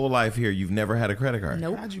your whole life here, you've never had a credit card?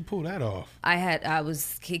 Nope. How'd you pull that off? I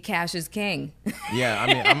was cash is king. Yeah,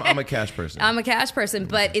 I mean, I'm a cash person. I'm a cash person,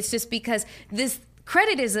 but it's just because this...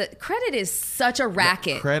 Credit is such a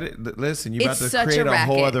racket. Credit, listen, you're about It's to such create a a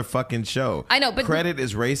whole racket. other fucking show. I know, but credit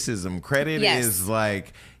is racism. Credit Yes. is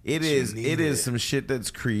like, It is some shit that's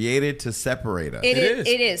created to separate us. It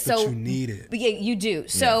is. But So you need it. Yeah, you do.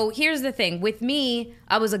 So here's the thing. With me,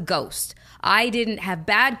 I was a ghost. I didn't have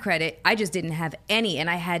bad credit. I just didn't have any, and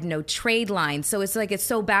I had no trade lines. So it's like it's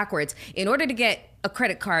so backwards. In order to get a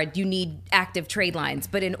credit card, you need active trade lines.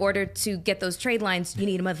 But in order to get those trade lines, you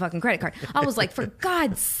need a motherfucking credit card. I was like, for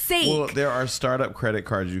God's sake. Well, there are startup credit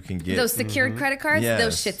cards you can get. Those secured credit cards, Yes.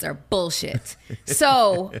 those shits are bullshit.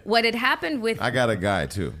 So what had happened with I got a guy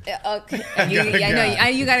too. okay,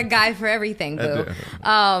 you got a guy for everything, boo.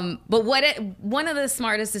 But one of the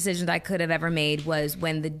smartest decisions I could have ever made was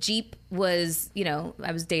when the Jeep was,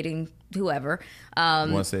 I was dating whoever. You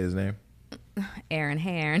want to say his name? Aaron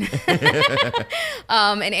Hearn.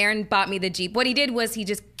 And Aaron bought me the Jeep. What he did was he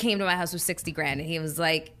just came to my house with $60,000 and he was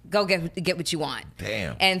like, go get what you want.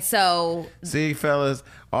 Damn. And so See, fellas,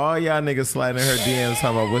 all y'all niggas sliding in her DMs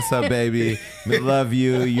talking about what's up, baby, love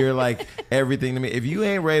you, you're like everything to me. If you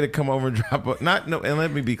ain't ready to come over and drop a, and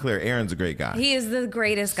let me be clear, Aaron's a great guy. he is the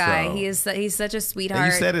greatest guy. So- He's such a sweetheart.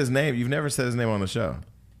 And you said his name. You've never said his name on the show.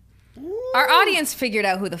 Our audience figured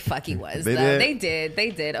out who the fuck he was. They though. did?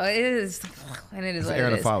 They did. Oh, it is, and it is It's what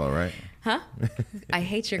Aaron it to is. follow, right? Huh? I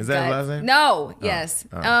hate your Is that his guts. last name? No. Yes.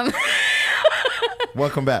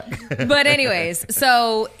 Welcome back. But anyways,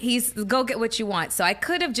 so he's go get what you want. So I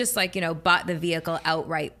could have just bought the vehicle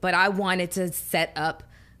outright, but I wanted to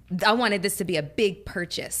I wanted this to be a big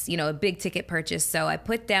purchase, a big ticket purchase. So I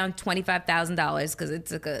put down $25,000 because it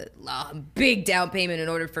took a big down payment in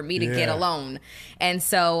order for me to get a loan. And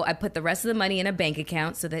so I put the rest of the money in a bank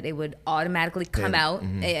account so that it would automatically come out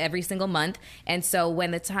every single month. And so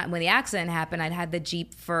when the accident happened, I'd had the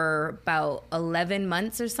Jeep for about 11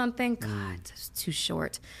 months or something. God, it's too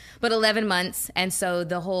short. But 11 months. And so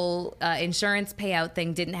the whole insurance payout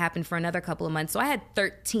thing didn't happen for another couple of months. So I had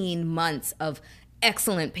 13 months of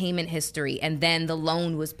excellent payment history, and then the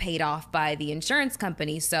loan was paid off by the insurance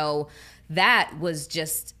company. So that was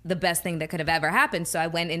just the best thing that could have ever happened. So I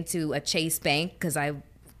went into a Chase Bank because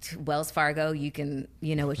Wells Fargo, you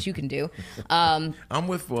know what you can do. I'm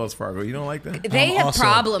with Wells Fargo. You don't like that? They have also.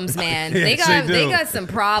 problems, man. Yes, they do. got some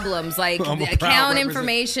problems, like I'm a proud account representative.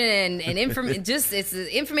 information and it's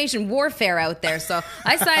information warfare out there. So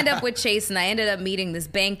I signed up with Chase and I ended up meeting this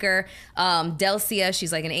banker, Delcia.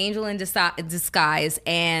 She's like an angel in disguise.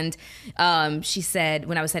 And she said,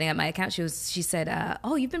 when I was setting up my account, she said,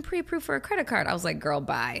 oh, you've been pre-approved for a credit card. I was like, girl,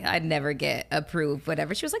 bye. I'd never get approved,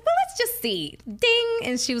 whatever. She was like, well, let's just see. Ding.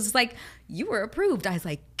 And she was like, you were approved. I was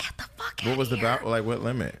like, get the fuck out What was the of here. what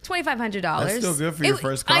limit? $2,500. That's still good for your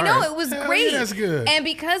first car. I know, it was Hell great. yeah, that's good. And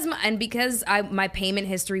because my payment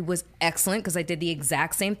history was excellent, because I did the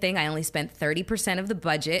exact same thing. I only spent 30% of the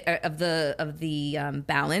budget of the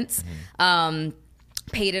balance.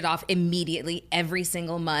 Paid it off immediately every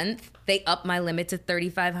single month. They upped my limit to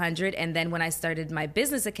 $3,500, and then when I started my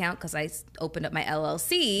business account, because I opened up my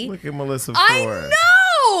LLC, Look at Melissa I Ford.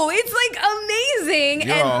 know it's like amazing.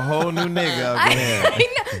 You're a whole new nigga up in here. I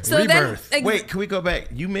know. So Rebirth. then, Wait, can we go back?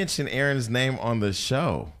 You mentioned Aaron's name on the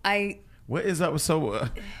show. What is up? So,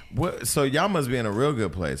 So y'all must be in a real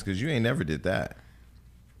good place because you ain't never did that.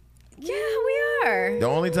 Yeah, we are. The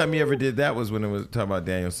only time you ever did that was when it was talking about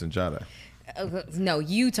Daniel Sanjata. No,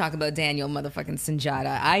 you talk about Daniel motherfucking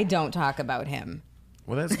Sanjata. I don't talk about him.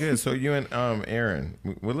 Well, that's good. So you and Aaron.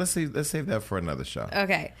 Well, let's save that for another show.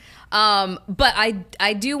 Okay. But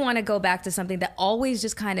I do want to go back to something that always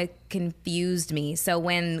just kind of confused me. So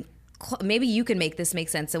when maybe you can make this make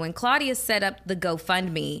sense. So when Claudia set up the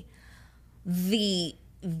GoFundMe, the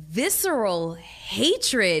visceral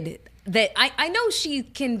hatred that I know she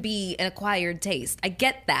can be an acquired taste. I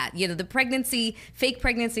get that. The fake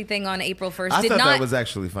pregnancy thing on April 1st I did thought not. that was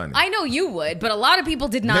actually funny. I know you would, but a lot of people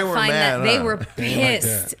did not They were find mad, that. They huh? were They like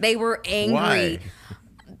pissed. that. They were angry. Why?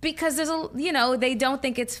 Because they don't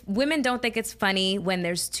think women don't think it's funny when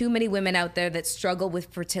there's too many women out there that struggle with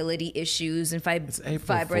fertility issues and April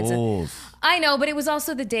fibroids. Fools. I know, but it was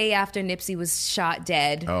also the day after Nipsey was shot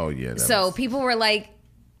dead. Oh, yeah, that So was- people were like,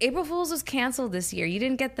 April Fool's was canceled this year. You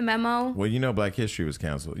didn't get the memo? Well, Black History was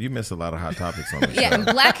canceled. You missed a lot of hot topics on the show. Yeah, and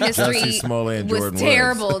Black History Jussie Smollett and was Jordan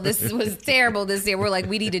terrible. Woods. This was terrible this year. We're like,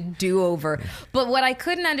 we need a do-over. But what I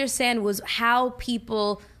couldn't understand was how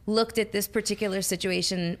people looked at this particular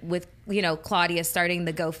situation with, Claudia starting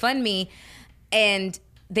the GoFundMe, and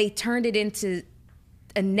they turned it into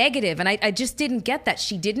a negative. And I just didn't get that.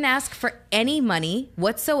 She didn't ask for any money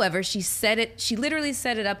whatsoever. She literally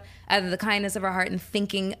set it up out of the kindness of her heart and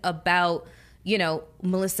thinking about,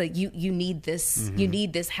 Melissa, you need this, you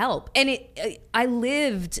need this help. And I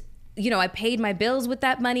lived, I paid my bills with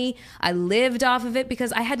that money. I lived off of it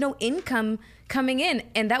because I had no income coming in.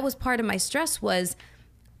 And that was part of my stress was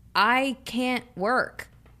I can't work.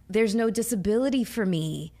 There's no disability for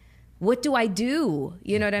me. What do I do?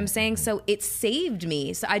 You know what I'm saying? So it saved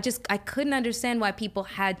me. So I couldn't understand why people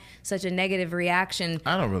had such a negative reaction.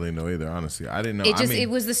 I don't really know either, honestly. I didn't know. It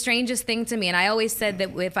was the strangest thing to me. And I always said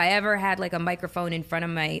that if I ever had like a microphone in front of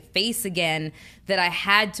my face again, that I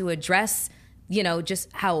had to address, just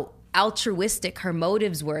how altruistic her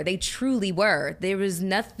motives were. They truly were. There was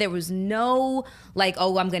no like,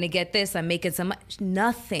 oh, I'm going to get this, I'm making some,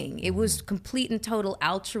 nothing. It was complete and total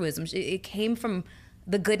altruism. It came from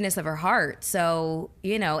the goodness of her heart. So,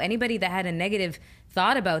 anybody that had a negative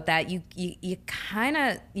thought about that, you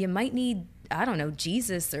might need, I don't know,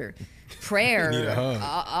 Jesus or prayer or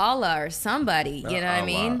Allah or somebody, you know what I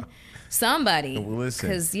mean? Somebody. Well, listen.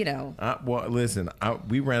 Because,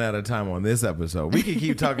 we ran out of time on this episode. We can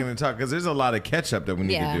keep talking and talk because there's a lot of catch up that we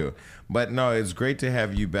need to do. But no, it's great to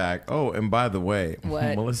have you back. Oh, and by the way,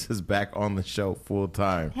 what? Melissa's back on the show full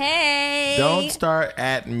time. Hey. Don't start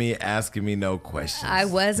at me asking me no questions. I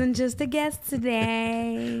wasn't just a guest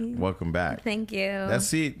today. Welcome back. Thank you.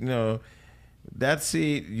 That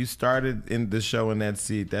seat, you started in the show in that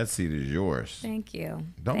seat is yours. Thank you.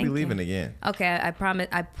 Don't be leaving again. Okay, I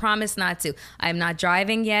promise not to. I'm not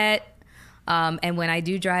driving yet. And when I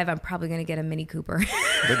do drive, I'm probably going to get a Mini Cooper.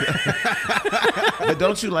 But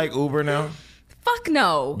don't you like Uber now? Fuck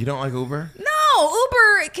no. You don't like Uber? No,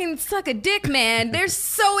 Uber can suck a dick, man. They're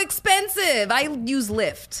so expensive. I use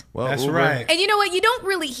Lyft. Well, that's Uber, right. And you know what? You don't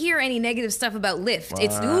really hear any negative stuff about Lyft.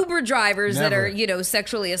 It's Uber drivers that are,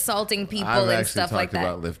 sexually assaulting people and stuff like that. I've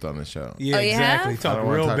actually talked about Lyft on the show. Yeah, Oh, you exactly. have? Talk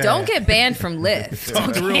real bad. Don't get banned from Lyft.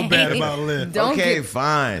 Talk real bad about Lyft.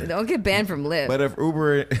 Fine. Don't get banned from Lyft. But if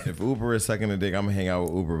Uber is sucking a dick, I'm gonna hang out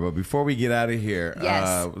with Uber. But before we get out of here,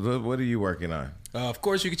 Yes. What are you working on? Of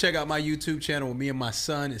course, you can check out my YouTube channel with me and my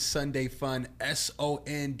son. It's Sunday Fun,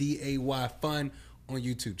 Sonday Fun on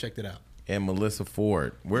YouTube. Check that out. And Melissa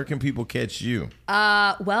Ford, where can people catch you?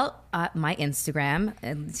 My Instagram,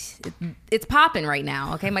 it's popping right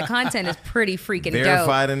now. Okay, my content is pretty freaking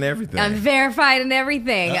Verified dope. and everything. I'm verified and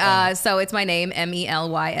everything. So it's my name,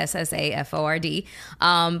 MELYSSAFORD.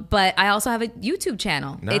 But I also have a YouTube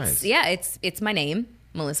channel. Nice. It's my name,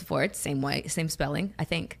 Melissa Ford. Same spelling, I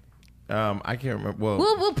think. I can't remember. Well,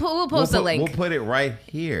 We'll post a link. We'll put it right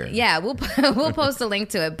here. Yeah, we'll post a link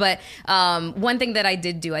to it. But one thing that I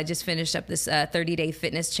did do, I just finished up this 30-day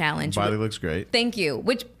fitness challenge. Body looks great. Thank you.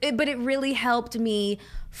 But it really helped me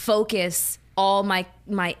focus all my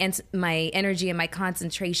energy and my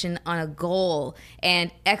concentration on a goal.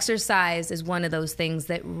 And exercise is one of those things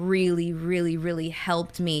that really, really, really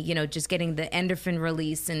helped me, just getting the endorphin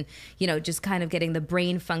release and, just kind of getting the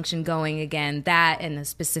brain function going again. That and a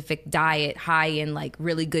specific diet high in like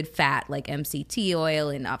really good fat, like MCT oil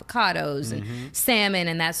and avocados and salmon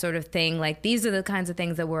and that sort of thing. Like these are the kinds of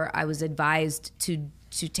things that I was advised to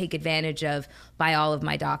take advantage of by all of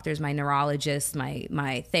my doctors, my neurologists, my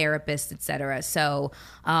therapists, et cetera. So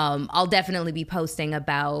I'll definitely be posting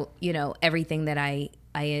about, everything that I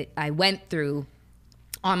went through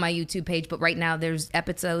on my YouTube page. But right now there's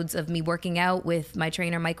episodes of me working out with my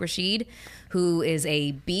trainer, Mike Rashid, who is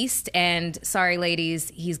a beast. And sorry,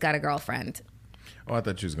 ladies, he's got a girlfriend. Oh, I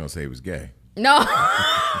thought you was going to say he was gay. No,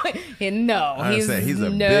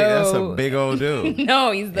 That's a big old dude.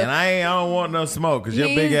 No, he's the. And I don't want no smoke because your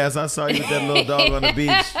big ass. I saw you with that little dog on the beach.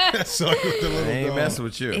 I ain't messing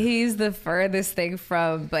with you. He's the furthest thing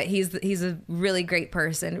from, but he's a really great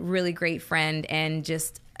person, really great friend, and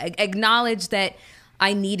just acknowledge that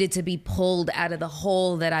I needed to be pulled out of the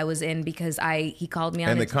hole that I was in because he called me on.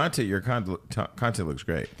 And your content looks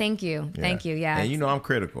great. Thank you. Thank you. Yeah. And I'm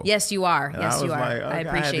critical. Yes, you are. And Yes, you are. Like, I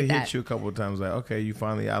appreciate I had to that. hit you a couple of times. Like, okay,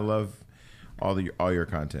 I love all your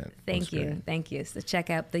content. Thank you. Thank you. So check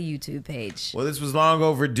out the YouTube page. Well, this was long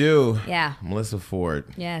overdue. Yeah. Melissa Ford.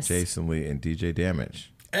 Yes. Jason Lee and DJ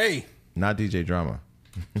Damage. Hey, Not DJ Drama.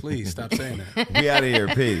 please stop saying that. We out of here.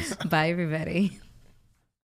 Peace. Bye, everybody.